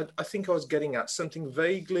what I think I was getting at. Something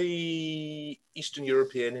vaguely Eastern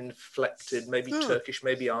European inflected, maybe Turkish,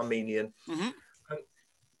 maybe Armenian. Mm-hmm. And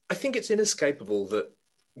I think it's inescapable that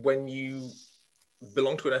when you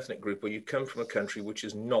belong to an ethnic group, or you come from a country which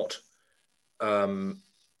is not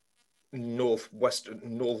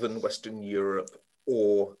northern Western Europe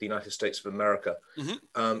or the United States of America,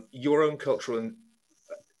 your own cultural and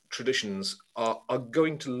traditions are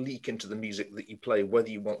going to leak into the music that you play, whether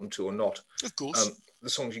you want them to or not. Of course. The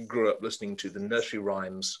songs you grew up listening to, the nursery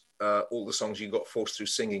rhymes, all the songs you got forced through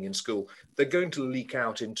singing in school, they're going to leak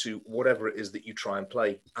out into whatever it is that you try and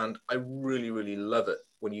play. And I really, really love it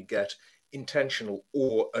when you get intentional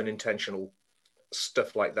or unintentional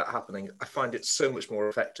stuff like that happening. I find it so much more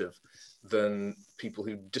effective than people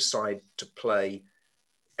who decide to play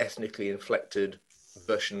ethnically inflected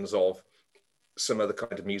versions of some other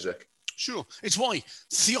kind of music. Sure. It's why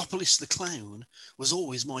Theopolis the Clown was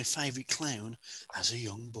always my favourite clown as a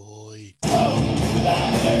young boy.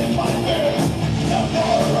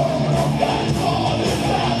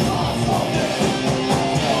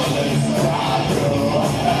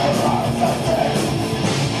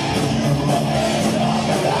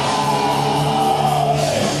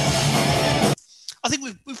 I think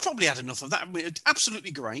we've probably had enough of that.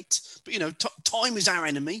 Absolutely great. But, you know, time is our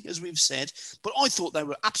enemy, as we've said. But I thought they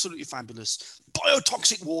were absolutely fabulous.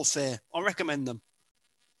 Biotoxic Warfare. I recommend them.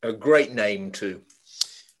 A great name, too.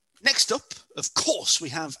 Next up, of course, we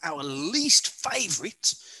have our least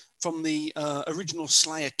favourite from the original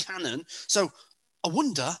Slayer canon. So I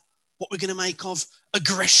wonder what we're going to make of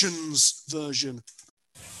Aggression's version.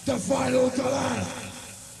 The final collapse.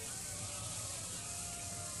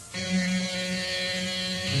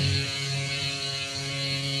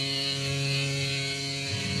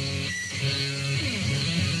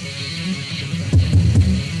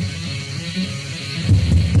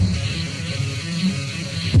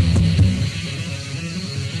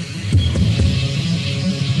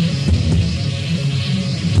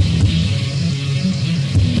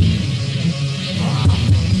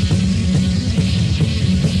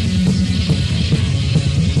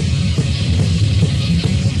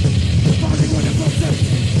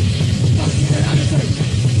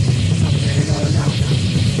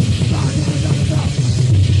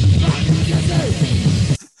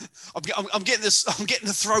 I'm getting this. I'm getting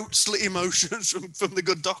the throat slit emotions from the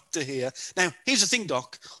good doctor here. Now, here's the thing,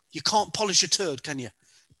 Doc. You can't polish a turd, can you?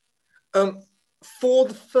 For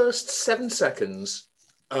the first 7 seconds,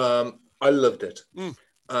 I loved it.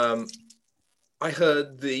 I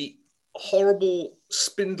heard the horrible,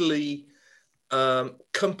 spindly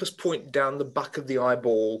compass point down the back of the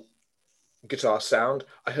eyeball guitar sound.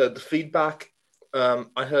 I heard the feedback.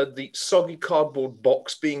 I heard the soggy cardboard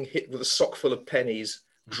box being hit with a sock full of pennies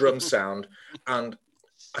drum sound. And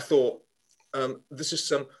I thought, this is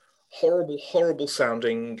some horrible, horrible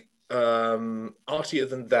sounding, Artier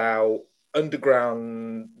Than Thou,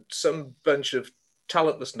 underground, some bunch of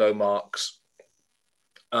talentless no marks.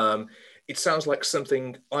 It sounds like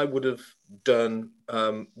something I would have done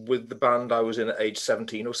with the band I was in at age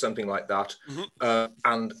 17 or something like that.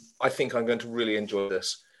 And I think I'm going to really enjoy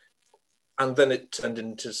this. And then it turned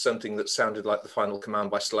into something that sounded like The Final Command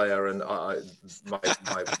by Slayer, and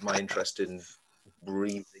my interest in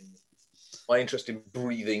breathing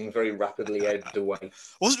very rapidly ebbed away.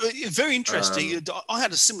 Was very interesting. I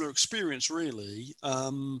had a similar experience, really. I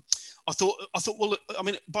thought, well, I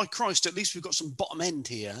mean, by Christ, at least we've got some bottom end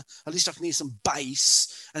here. At least I can hear some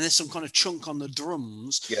bass, and there's some kind of chunk on the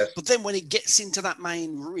drums. Yes. But then when it gets into that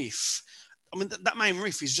main riff, I mean, that main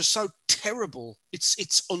riff is just so terrible. It's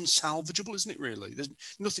unsalvageable, isn't it? Really, there's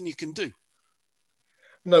nothing you can do.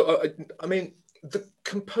 No, I mean, the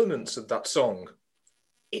components of that song.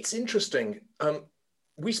 It's interesting.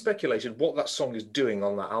 We speculated what that song is doing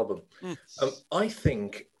on that album. I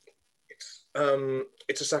think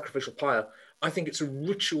it's a sacrificial pyre. I think it's a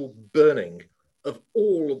ritual burning of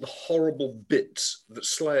all of the horrible bits that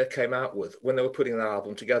Slayer came out with when they were putting that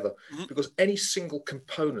album together. Because any single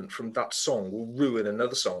component from that song will ruin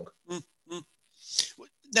another song.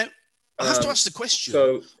 Now, I have to ask the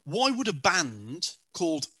question, why would a band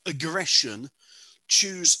called Aggression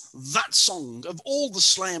choose that song of all the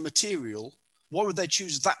Slayer material? Why would they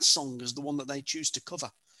choose that song as the one that they choose to cover?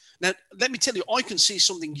 Now, let me tell you, I can see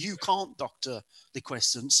something you can't, Dr.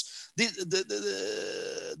 Liquescence.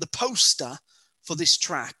 The poster for this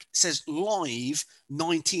track says live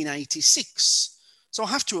 1986. So I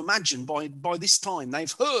have to imagine by this time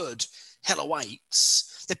they've heard Hell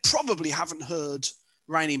Awaits. They probably haven't heard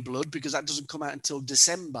Rain in Blood because that doesn't come out until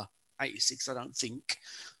December 86, I don't think.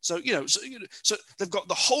 So they've got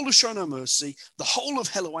the whole of Show No Mercy, the whole of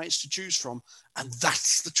Hell Awaits to choose from, and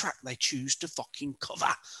that's the track they choose to fucking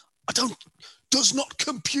cover. Does not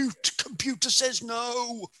compute. Computer says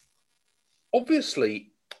no.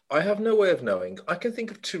 Obviously, I have no way of knowing. I can think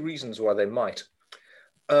of 2 reasons why they might.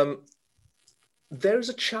 There is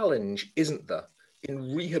a challenge, isn't there,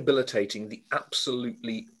 in rehabilitating the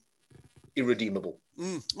absolutely irredeemable.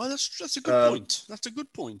 Well, that's a good point. That's a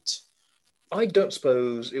good point. I don't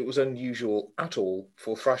suppose it was unusual at all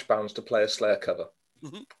for thrash bands to play a Slayer cover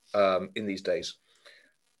in these days.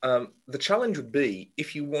 The challenge would be,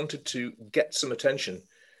 if you wanted to get some attention,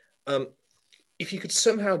 if you could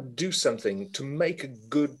somehow do something to make a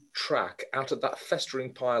good track out of that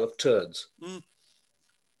festering pile of turds.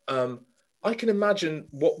 I can imagine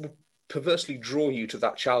what would perversely draw you to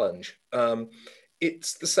that challenge.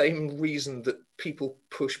 It's the same reason that people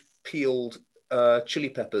push peeled chili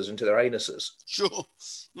peppers into their anuses. Sure.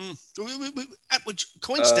 Which,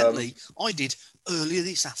 coincidentally, I did earlier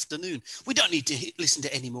this afternoon. We don't need to listen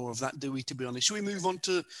to any more of that, do we, to be honest? Should we move on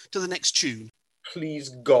to the next tune? Please,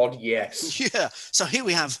 God, yes. Yeah. So here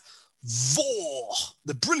we have Vor,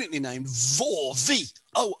 the brilliantly named Vor,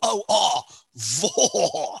 V-O-O-R,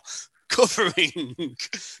 Vor, covering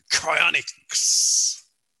Cryonics.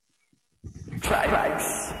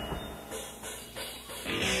 Tribes.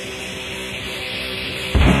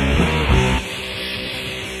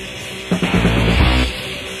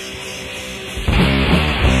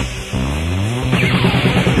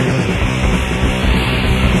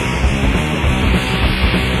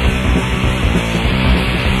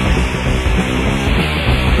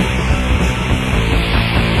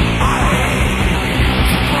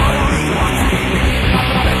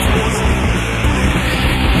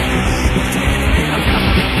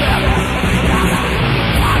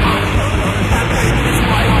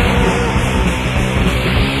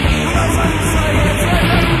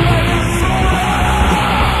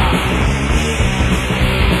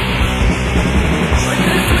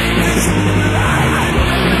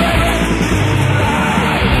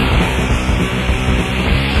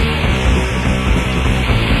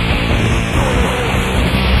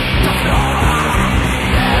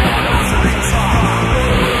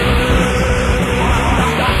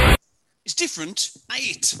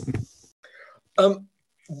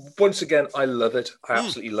 Once again, I love it. I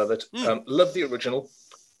absolutely love it. Love the original.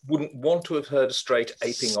 wouldn't want to have heard a straight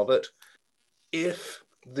aping of it. If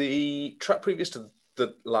the track previous to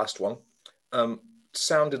the last one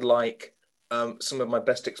sounded like some of my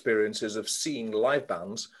best experiences of seeing live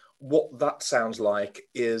bands, what that sounds like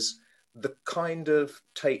is the kind of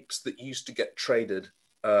tapes that used to get traded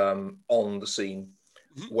on the scene,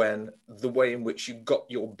 when the way in which you got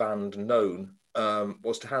your band known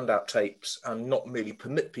was to hand out tapes and not merely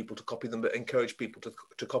permit people to copy them, but encourage people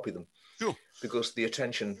to copy them. Sure. Because the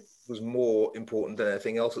attention was more important than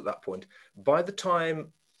anything else at that point. By the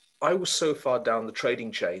time I was so far down the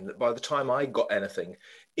trading chain that by the time I got anything,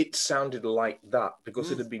 it sounded like that,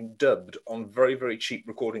 because it had been dubbed on very, very cheap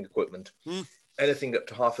recording equipment, anything up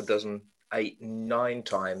to half a dozen, 8, 9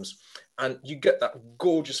 times. And you get that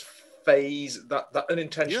gorgeous phase, that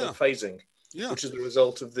unintentional phasing, which is the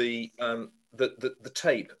result of the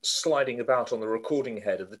tape sliding about on the recording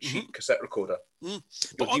head of the cheap cassette recorder.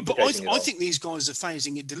 But I think these guys are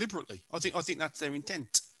phasing it deliberately. I think that's their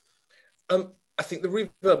intent. I think the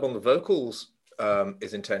reverb on the vocals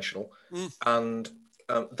is intentional, and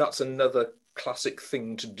that's another classic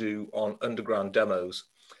thing to do on underground demos,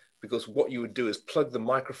 because what you would do is plug the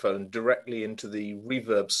microphone directly into the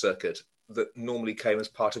reverb circuit that normally came as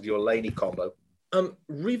part of your Laney combo.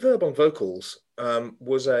 Reverb on vocals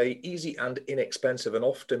was a easy and inexpensive and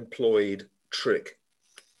oft employed trick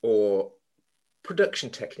or production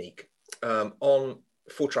technique on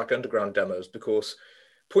 4-track underground demos, because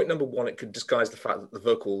point number one, it could disguise the fact that the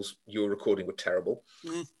vocals you were recording were terrible.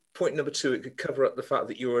 Point number two, it could cover up the fact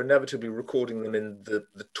that you were inevitably recording them in the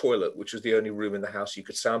toilet, which was the only room in the house you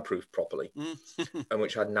could soundproof properly, and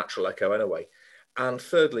which had natural echo anyway. And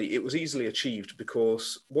thirdly, it was easily achieved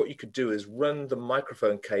because what you could do is run the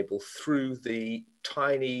microphone cable through the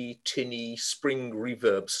tiny, tinny spring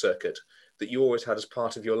reverb circuit that you always had as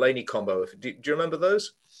part of your Laney combo. Do you remember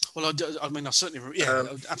those? Well, I mean, I certainly remember.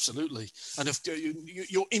 Yeah, absolutely. And if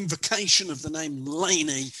your invocation of the name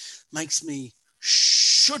Laney makes me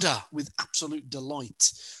shudder with absolute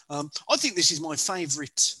delight. I think this is my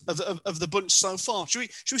favourite of the bunch so far. Should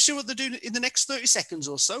we see what they do in the next 30 seconds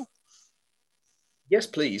or so? Yes,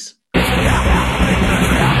 please.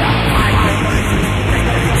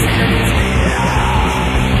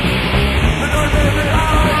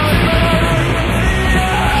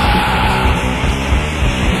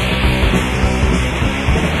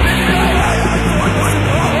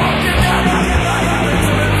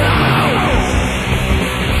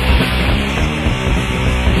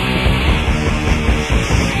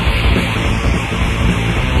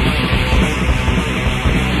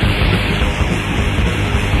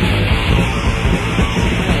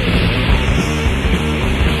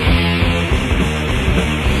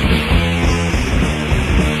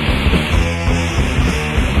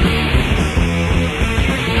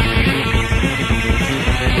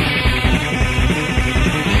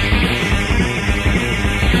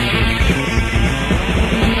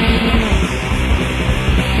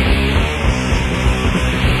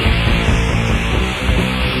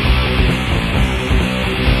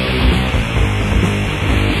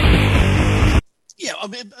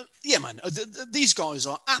 These guys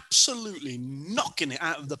are absolutely knocking it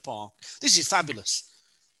out of the park. This is fabulous.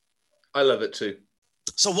 I love it too.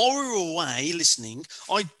 So while we were away listening,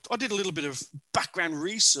 I did a little bit of background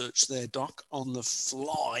research there, Doc, on the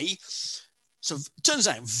fly. So it turns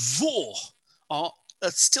out Vore are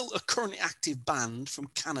still a currently active band from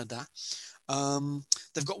Canada.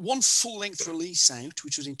 They've got one full-length release out,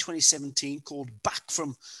 which was in 2017, called Back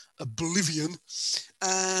from Oblivion.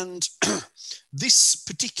 And this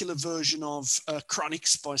particular version of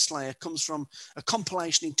Chronics by Slayer comes from a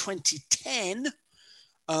compilation in 2010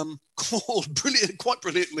 called, quite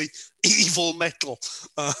brilliantly, Evil Metal.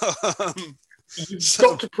 You've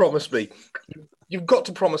got to promise me. You've got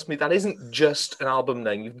to promise me that isn't just an album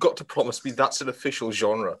name. You've got to promise me that's an official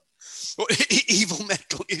genre. Well, Evil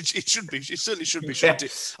Metal, it should be. It certainly should be, shouldn't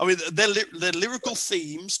it? I mean, they're lyrical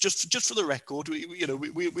themes, just for the record.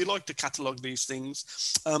 We like to catalogue these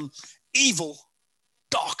things. Evil,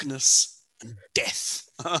 darkness, and death.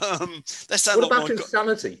 What about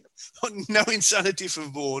insanity? No insanity for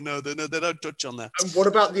Vore. No, they don't touch on that. And what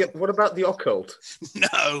about the occult?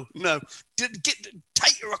 No.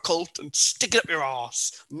 Take your occult and stick it up your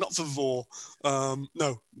arse. Not for Vore.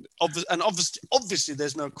 No. Obviously,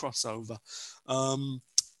 there's no crossover.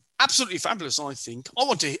 Absolutely fabulous. I think. I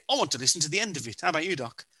want to listen to the end of it. How about you,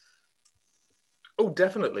 Doc? Oh,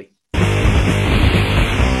 definitely.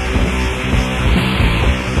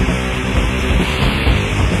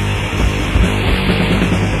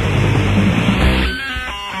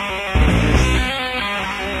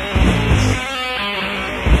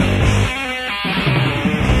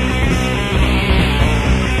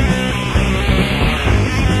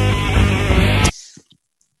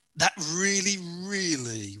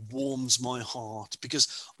 heart, because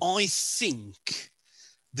I think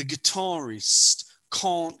the guitarist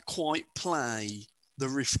can't quite play the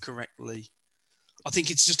riff correctly. I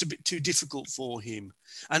think it's just a bit too difficult for him.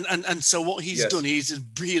 And so what he's done, he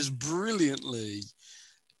has brilliantly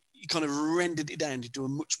kind of rendered it down into a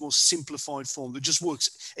much more simplified form that just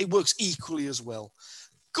works. It works equally as well.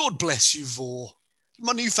 God bless you, Vor.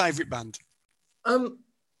 My new favourite band.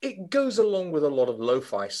 It goes along with a lot of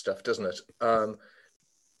lo-fi stuff, doesn't it?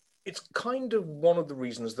 It's kind of one of the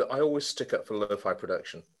reasons that I always stick up for lo-fi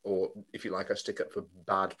production, or if you like, I stick up for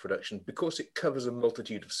bad production, because it covers a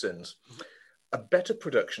multitude of sins. A better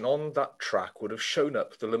production on that track would have shown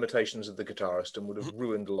up the limitations of the guitarist and would have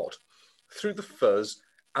ruined a lot. Through the fuzz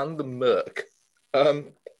and the murk,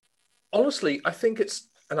 honestly, I think it's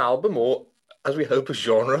an album, or as we hope, a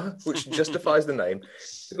genre, which justifies the name,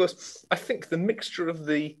 because I think the mixture of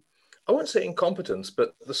the, I won't say incompetence,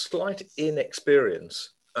 but the slight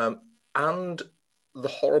inexperience and the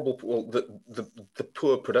horrible, well, the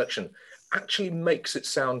poor production actually makes it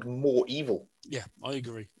sound more evil. Yeah, I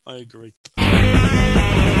agree.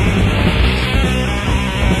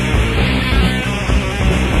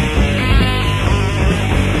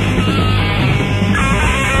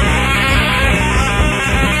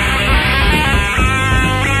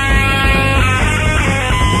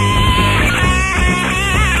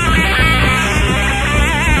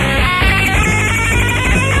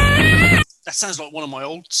 That sounds like one of my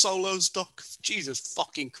old solos, Doc. Jesus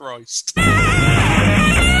fucking Christ.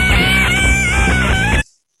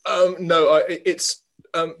 No, it's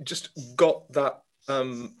just got that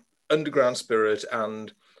underground spirit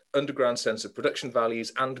and underground sense of production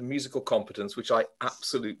values and musical competence, which I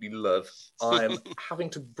absolutely love. I'm having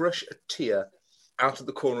to brush a tear out of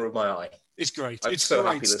the corner of my eye. It's great. I'm it's so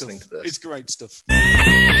great happy stuff. listening to this. It's great stuff.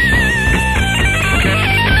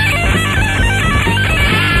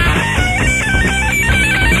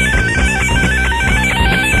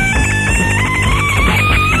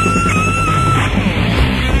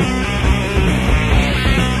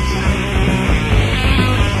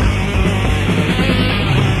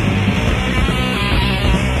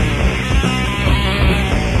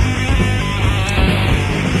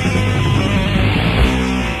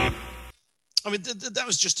 I mean, that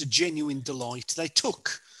was just a genuine delight. They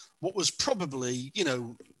took what was probably,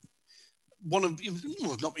 one of,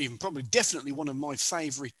 well, not even probably, definitely one of my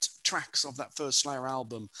favourite tracks of that first Slayer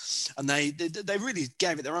album, and they really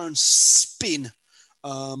gave it their own spin.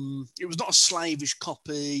 It was not a slavish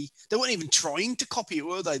copy. They weren't even trying to copy it,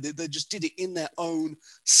 were they? They just did it in their own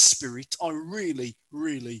spirit. I really,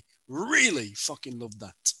 really, really fucking loved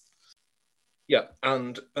that. Yeah,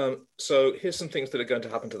 and so here's some things that are going to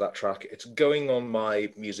happen to that track. It's going on my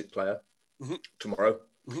music player tomorrow.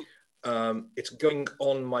 It's going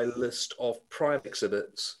on my list of prime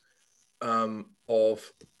exhibits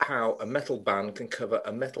of how a metal band can cover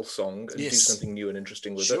a metal song and do something new and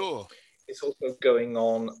interesting with it. It's also going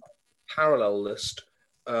on a parallel list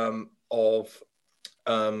of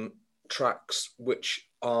tracks which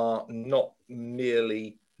are not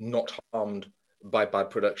merely not harmed by bad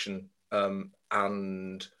production.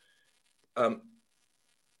 And I'm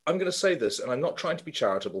going to say this, and I'm not trying to be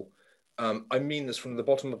charitable. I mean this from the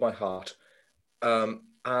bottom of my heart.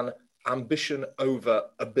 An ambition over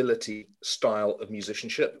ability style of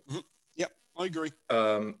musicianship. Yeah, I agree.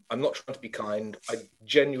 I'm not trying to be kind. I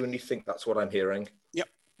genuinely think that's what I'm hearing. Yep.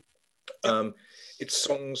 It's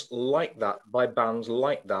songs like that by bands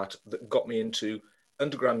like that that got me into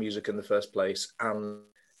underground music in the first place, and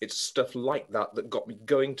it's stuff like that that got me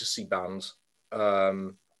going to see bands,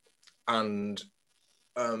 and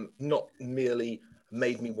not merely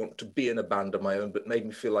made me want to be in a band of my own, but made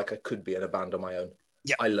me feel like I could be in a band of my own.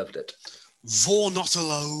 Yeah, I loved it. Vor Not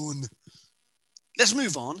Alone. Let's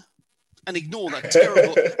move on and ignore that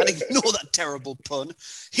terrible pun.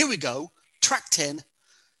 Here we go. Track 10,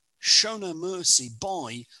 Show No Mercy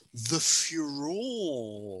by The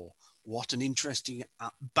Furore. What an interesting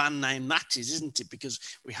band name that is, isn't it? Because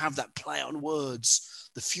we have that play on words.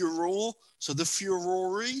 The Furore, so the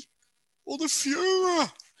Furore or the Führer?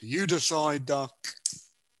 You decide, Doc.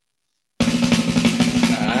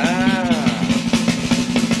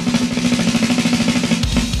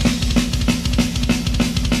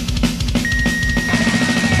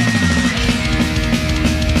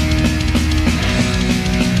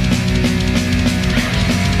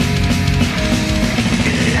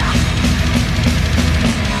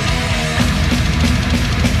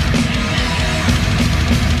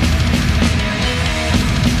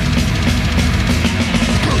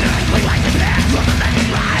 We like to pass, look at the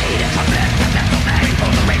right, commit to mental pain, for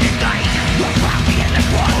the raging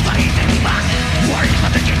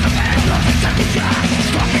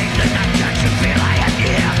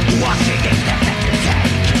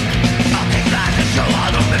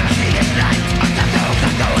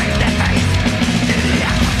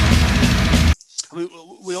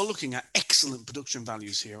looking at excellent production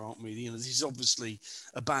values here, aren't we? You know, this is obviously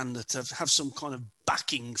a band that have some kind of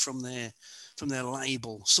backing from their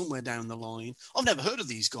label somewhere down the line. I've never heard of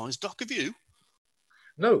these guys. Doc, have you?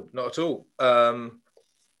 No, not at all.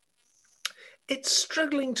 It's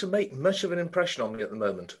struggling to make much of an impression on me at the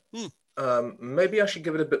moment. Maybe I should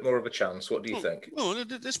give it a bit more of a chance. What do you think? Well,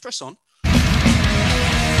 let's press on.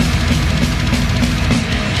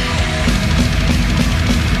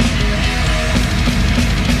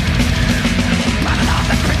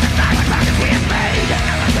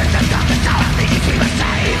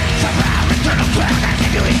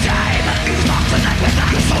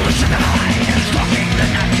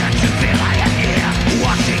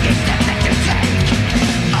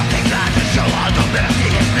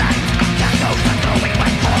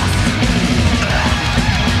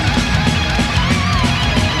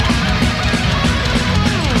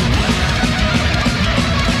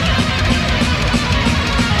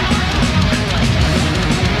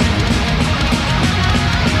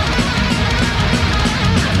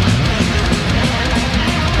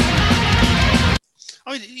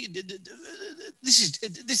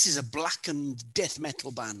 This is a blackened death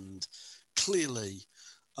metal band, clearly.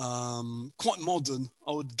 Quite modern,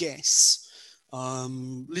 I would guess.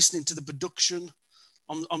 Listening to the production,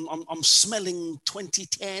 I'm smelling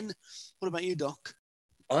 2010. What about you, Doc?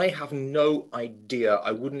 I have no idea.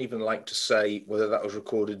 I wouldn't even like to say whether that was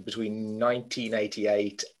recorded between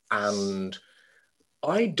 1988 and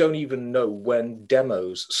I don't even know when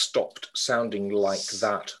demos stopped sounding like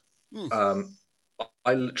that.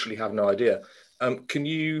 I literally have no idea. Can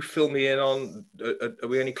you fill me in on, are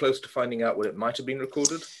we any close to finding out when it might have been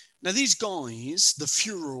recorded? Now, these guys, The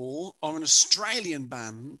Furor, are an Australian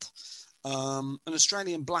band, an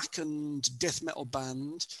Australian blackened death metal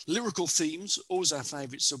band. Lyrical themes, always our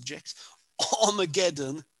favourite subject.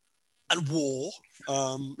 Armageddon and war,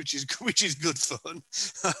 which is good fun.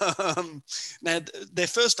 Now, their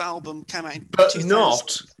first album came out in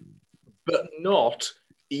 2000. But not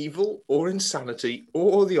Evil or Insanity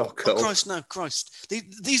or the Occult. Oh, Christ, no, Christ.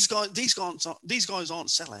 These guys aren't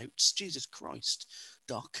sellouts. Jesus Christ,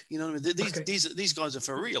 Doc. You know what I mean? These guys are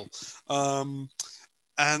for real.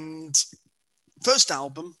 And first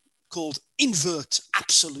album called Invert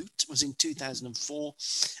Absolute was in 2004,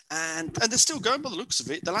 and they're still going by the looks of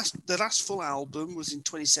it. The last full album was in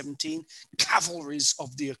 2017, Cavalries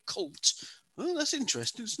of the Occult. Oh, that's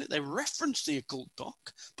interesting, isn't it? They reference the occult, Doc,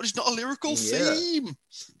 but it's not a lyrical theme.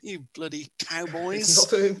 You bloody cowboys.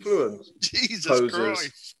 It's not an influence. Jesus Posers.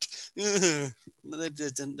 Christ.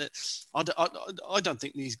 I don't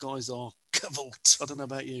think these guys are cavalt. I don't know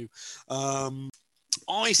about you.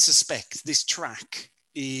 I suspect this track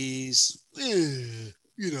is, 2010,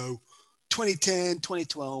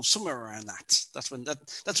 2012, somewhere around that. That's when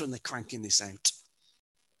they're cranking this out.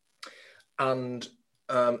 And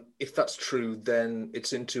if that's true, then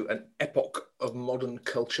it's into an epoch of modern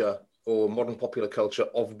culture or modern popular culture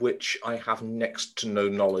of which I have next to no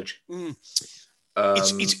knowledge.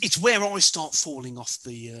 It's where I start falling off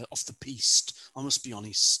the piste. I must be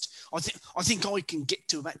honest. I think I can get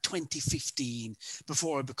to about 2015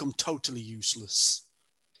 before I become totally useless.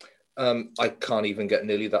 I can't even get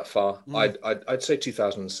nearly that far. I'd say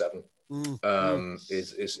 2007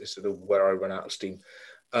 is sort of where I run out of steam.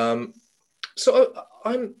 So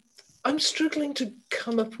I'm struggling to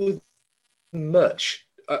come up with much.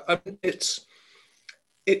 It's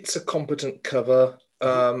a competent cover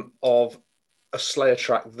of a Slayer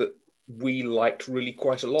track that we liked really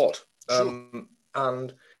quite a lot. Sure.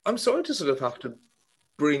 And I'm sorry to sort of have to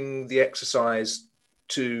bring the exercise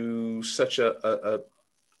to such a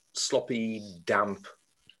sloppy, damp,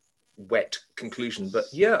 wet conclusion.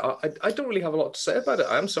 But yeah, I don't really have a lot to say about it.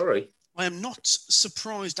 I'm sorry. I am not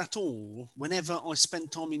surprised at all whenever I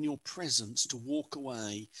spend time in your presence to walk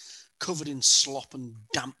away covered in slop and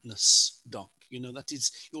dampness, Doc. You know, that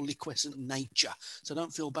is your liquescent nature. So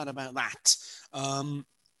don't feel bad about that.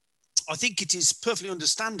 I think it is perfectly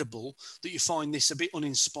understandable that you find this a bit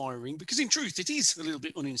uninspiring, because in truth, it is a little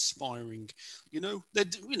bit uninspiring.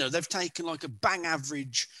 They've taken like a bang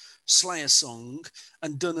average Slayer song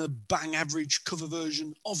and done a bang average cover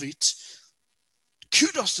version of it.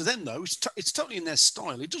 Kudos to them, though. It's totally in their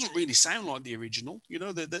style. It doesn't really sound like the original. They've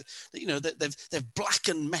black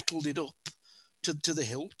and metaled it up to the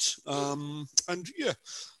hilt. And yeah,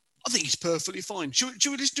 I think it's perfectly fine. Should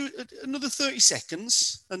we just do another 30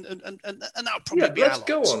 seconds? And that'll probably be let's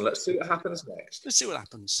go on. Let's see what happens next. Let's see what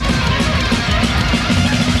happens.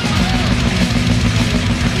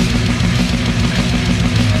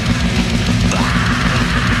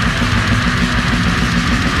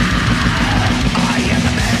 I am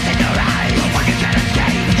the man in your eyes.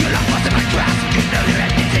 You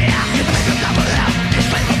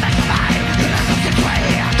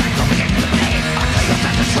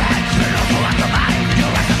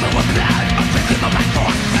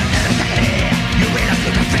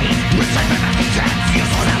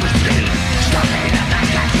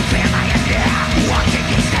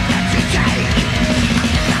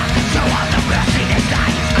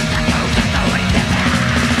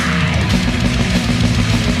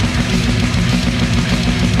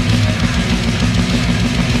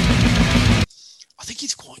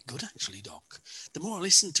more I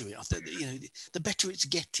listen to it, I think the better it's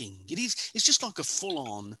getting. It's just like a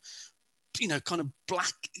full-on, kind of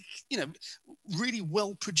black, really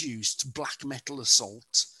well-produced black metal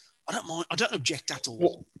assault. I don't mind. I don't object at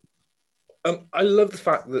all. Well, I love the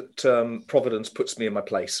fact that Providence puts me in my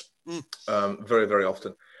place very, very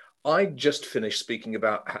often. I just finished speaking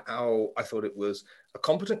about how I thought it was a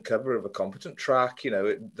competent cover of a competent track.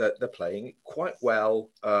 They're playing it quite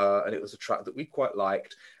well, and it was a track that we quite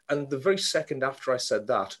liked. And the very second after I said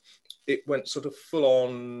that, it went sort of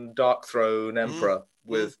full-on Dark Throne Emperor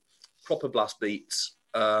with proper blast beats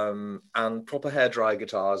and proper hairdryer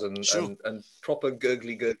guitars and proper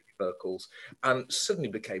gurgly vocals, and suddenly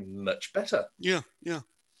became much better. Yeah.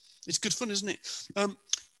 It's good fun, isn't it?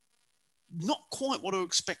 Not quite what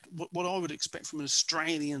I would expect from an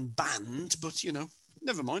Australian band, but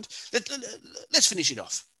never mind. Let's finish it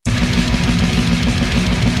off.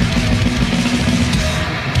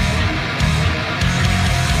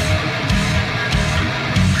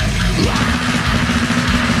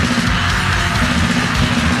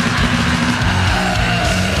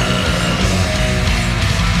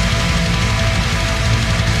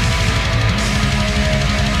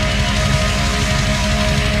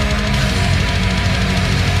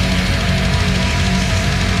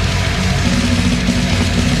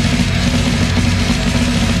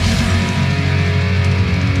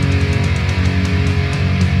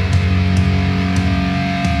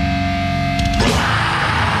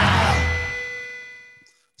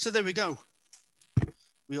 So there we go.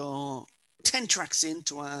 We are 10 tracks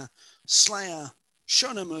into our Slayer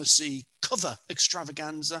Show No Mercy cover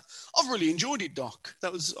extravaganza. I've really enjoyed it, Doc. I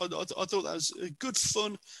thought that was a good,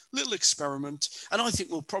 fun little experiment, and I think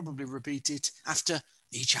we'll probably repeat it after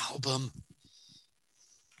each album.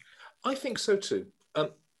 I think so too.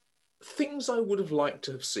 Things I would have liked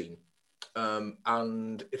to have seen,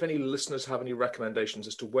 and if any listeners have any recommendations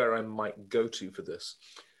as to where I might go to for this,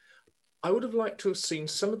 I would have liked to have seen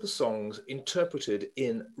some of the songs interpreted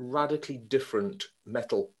in radically different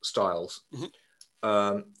metal styles.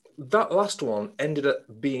 Mm-hmm. That last one ended up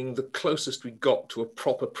being the closest we got to a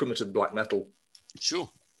proper primitive black metal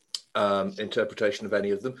interpretation of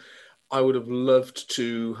any of them. I would have loved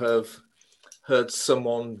to have heard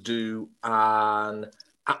someone do an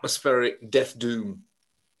atmospheric death doom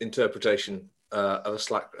interpretation of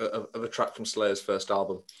a track from Slayer's first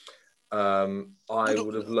album. I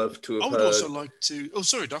would have loved to have heard... also like to... Oh,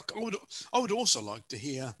 sorry, Doc. I would also like to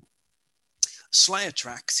hear Slayer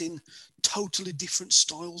tracks in totally different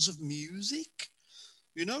styles of music.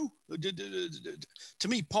 To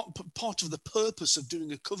me, part of the purpose of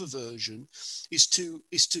doing a cover version is to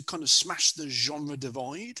kind of smash the genre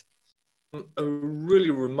divide. A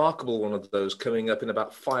really remarkable one of those coming up in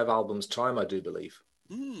about 5 albums' time, I do believe.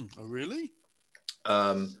 Oh, really?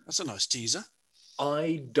 That's a nice teaser.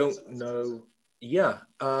 I don't know. Yeah.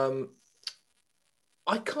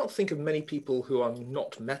 I can't think of many people who are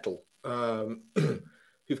not metal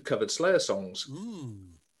who've covered Slayer songs.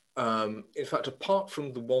 In fact, apart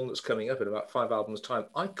from the one that's coming up in about 5 albums' time,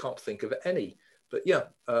 I can't think of any. But yeah,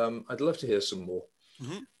 I'd love to hear some more.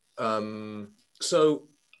 Mm-hmm. So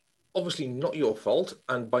obviously not your fault,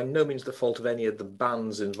 and by no means the fault of any of the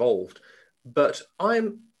bands involved. But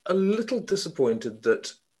I'm a little disappointed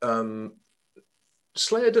that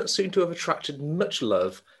Slayer don't seem to have attracted much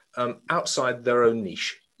love outside their own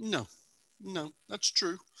niche. No, that's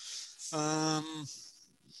true. But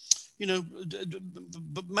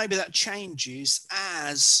maybe that changes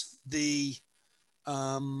as the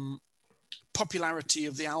popularity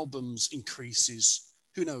of the albums increases.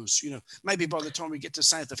 Who knows? Maybe by the time we get to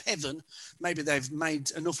South of Heaven, maybe they've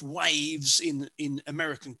made enough waves in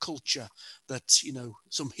American culture that,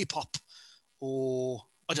 some hip hop or,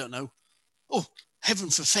 I don't know, heaven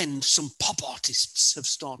forfend, some pop artists have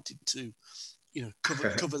started to,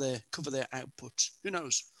 cover their output. Who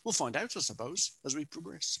knows? We'll find out, I suppose, as we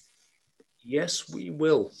progress. Yes, we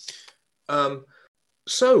will.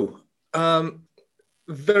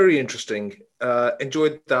 Very interesting.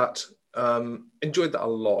 Enjoyed that. Enjoyed that a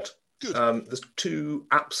lot. Good. There's 2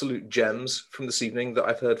 absolute gems from this evening that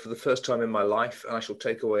I've heard for the first time in my life, and I shall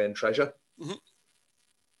take away and treasure. Mm-hmm.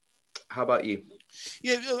 How about you?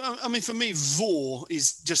 Yeah, I mean, for me, Vor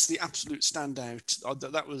is just the absolute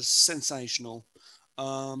standout. That was sensational.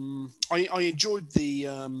 I enjoyed the,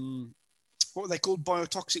 what were they called?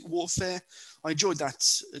 Biotoxic Warfare. I enjoyed that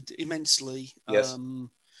immensely. Yes.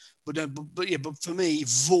 But for me,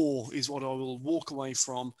 Vor is what I will walk away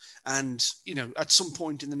from. And, at some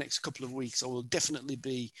point in the next couple of weeks, I will definitely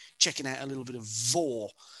be checking out a little bit of Vor.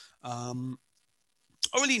 I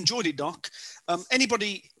really enjoyed it, Doc.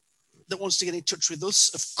 Anybody that wants to get in touch with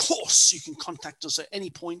us, of course, you can contact us at any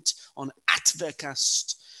point on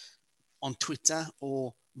 @Vercast on Twitter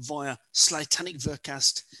or via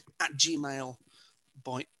slatanicvercast@gmail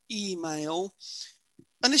by email.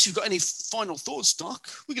 Unless you've got any final thoughts, Doc,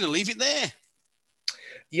 we're going to leave it there.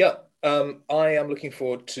 Yeah, I am looking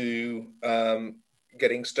forward to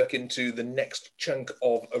getting stuck into the next chunk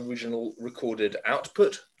of original recorded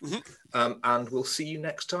output. And we'll see you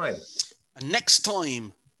next time. And next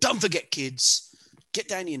time, don't forget, kids, get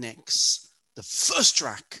down your necks. The first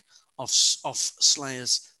track of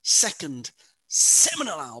Slayer's second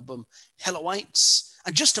seminal album, Hell Awaits.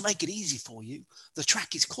 And just to make it easy for you, the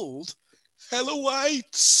track is called Hell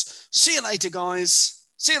Awaits. See you later, guys.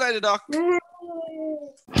 See you later, Doc.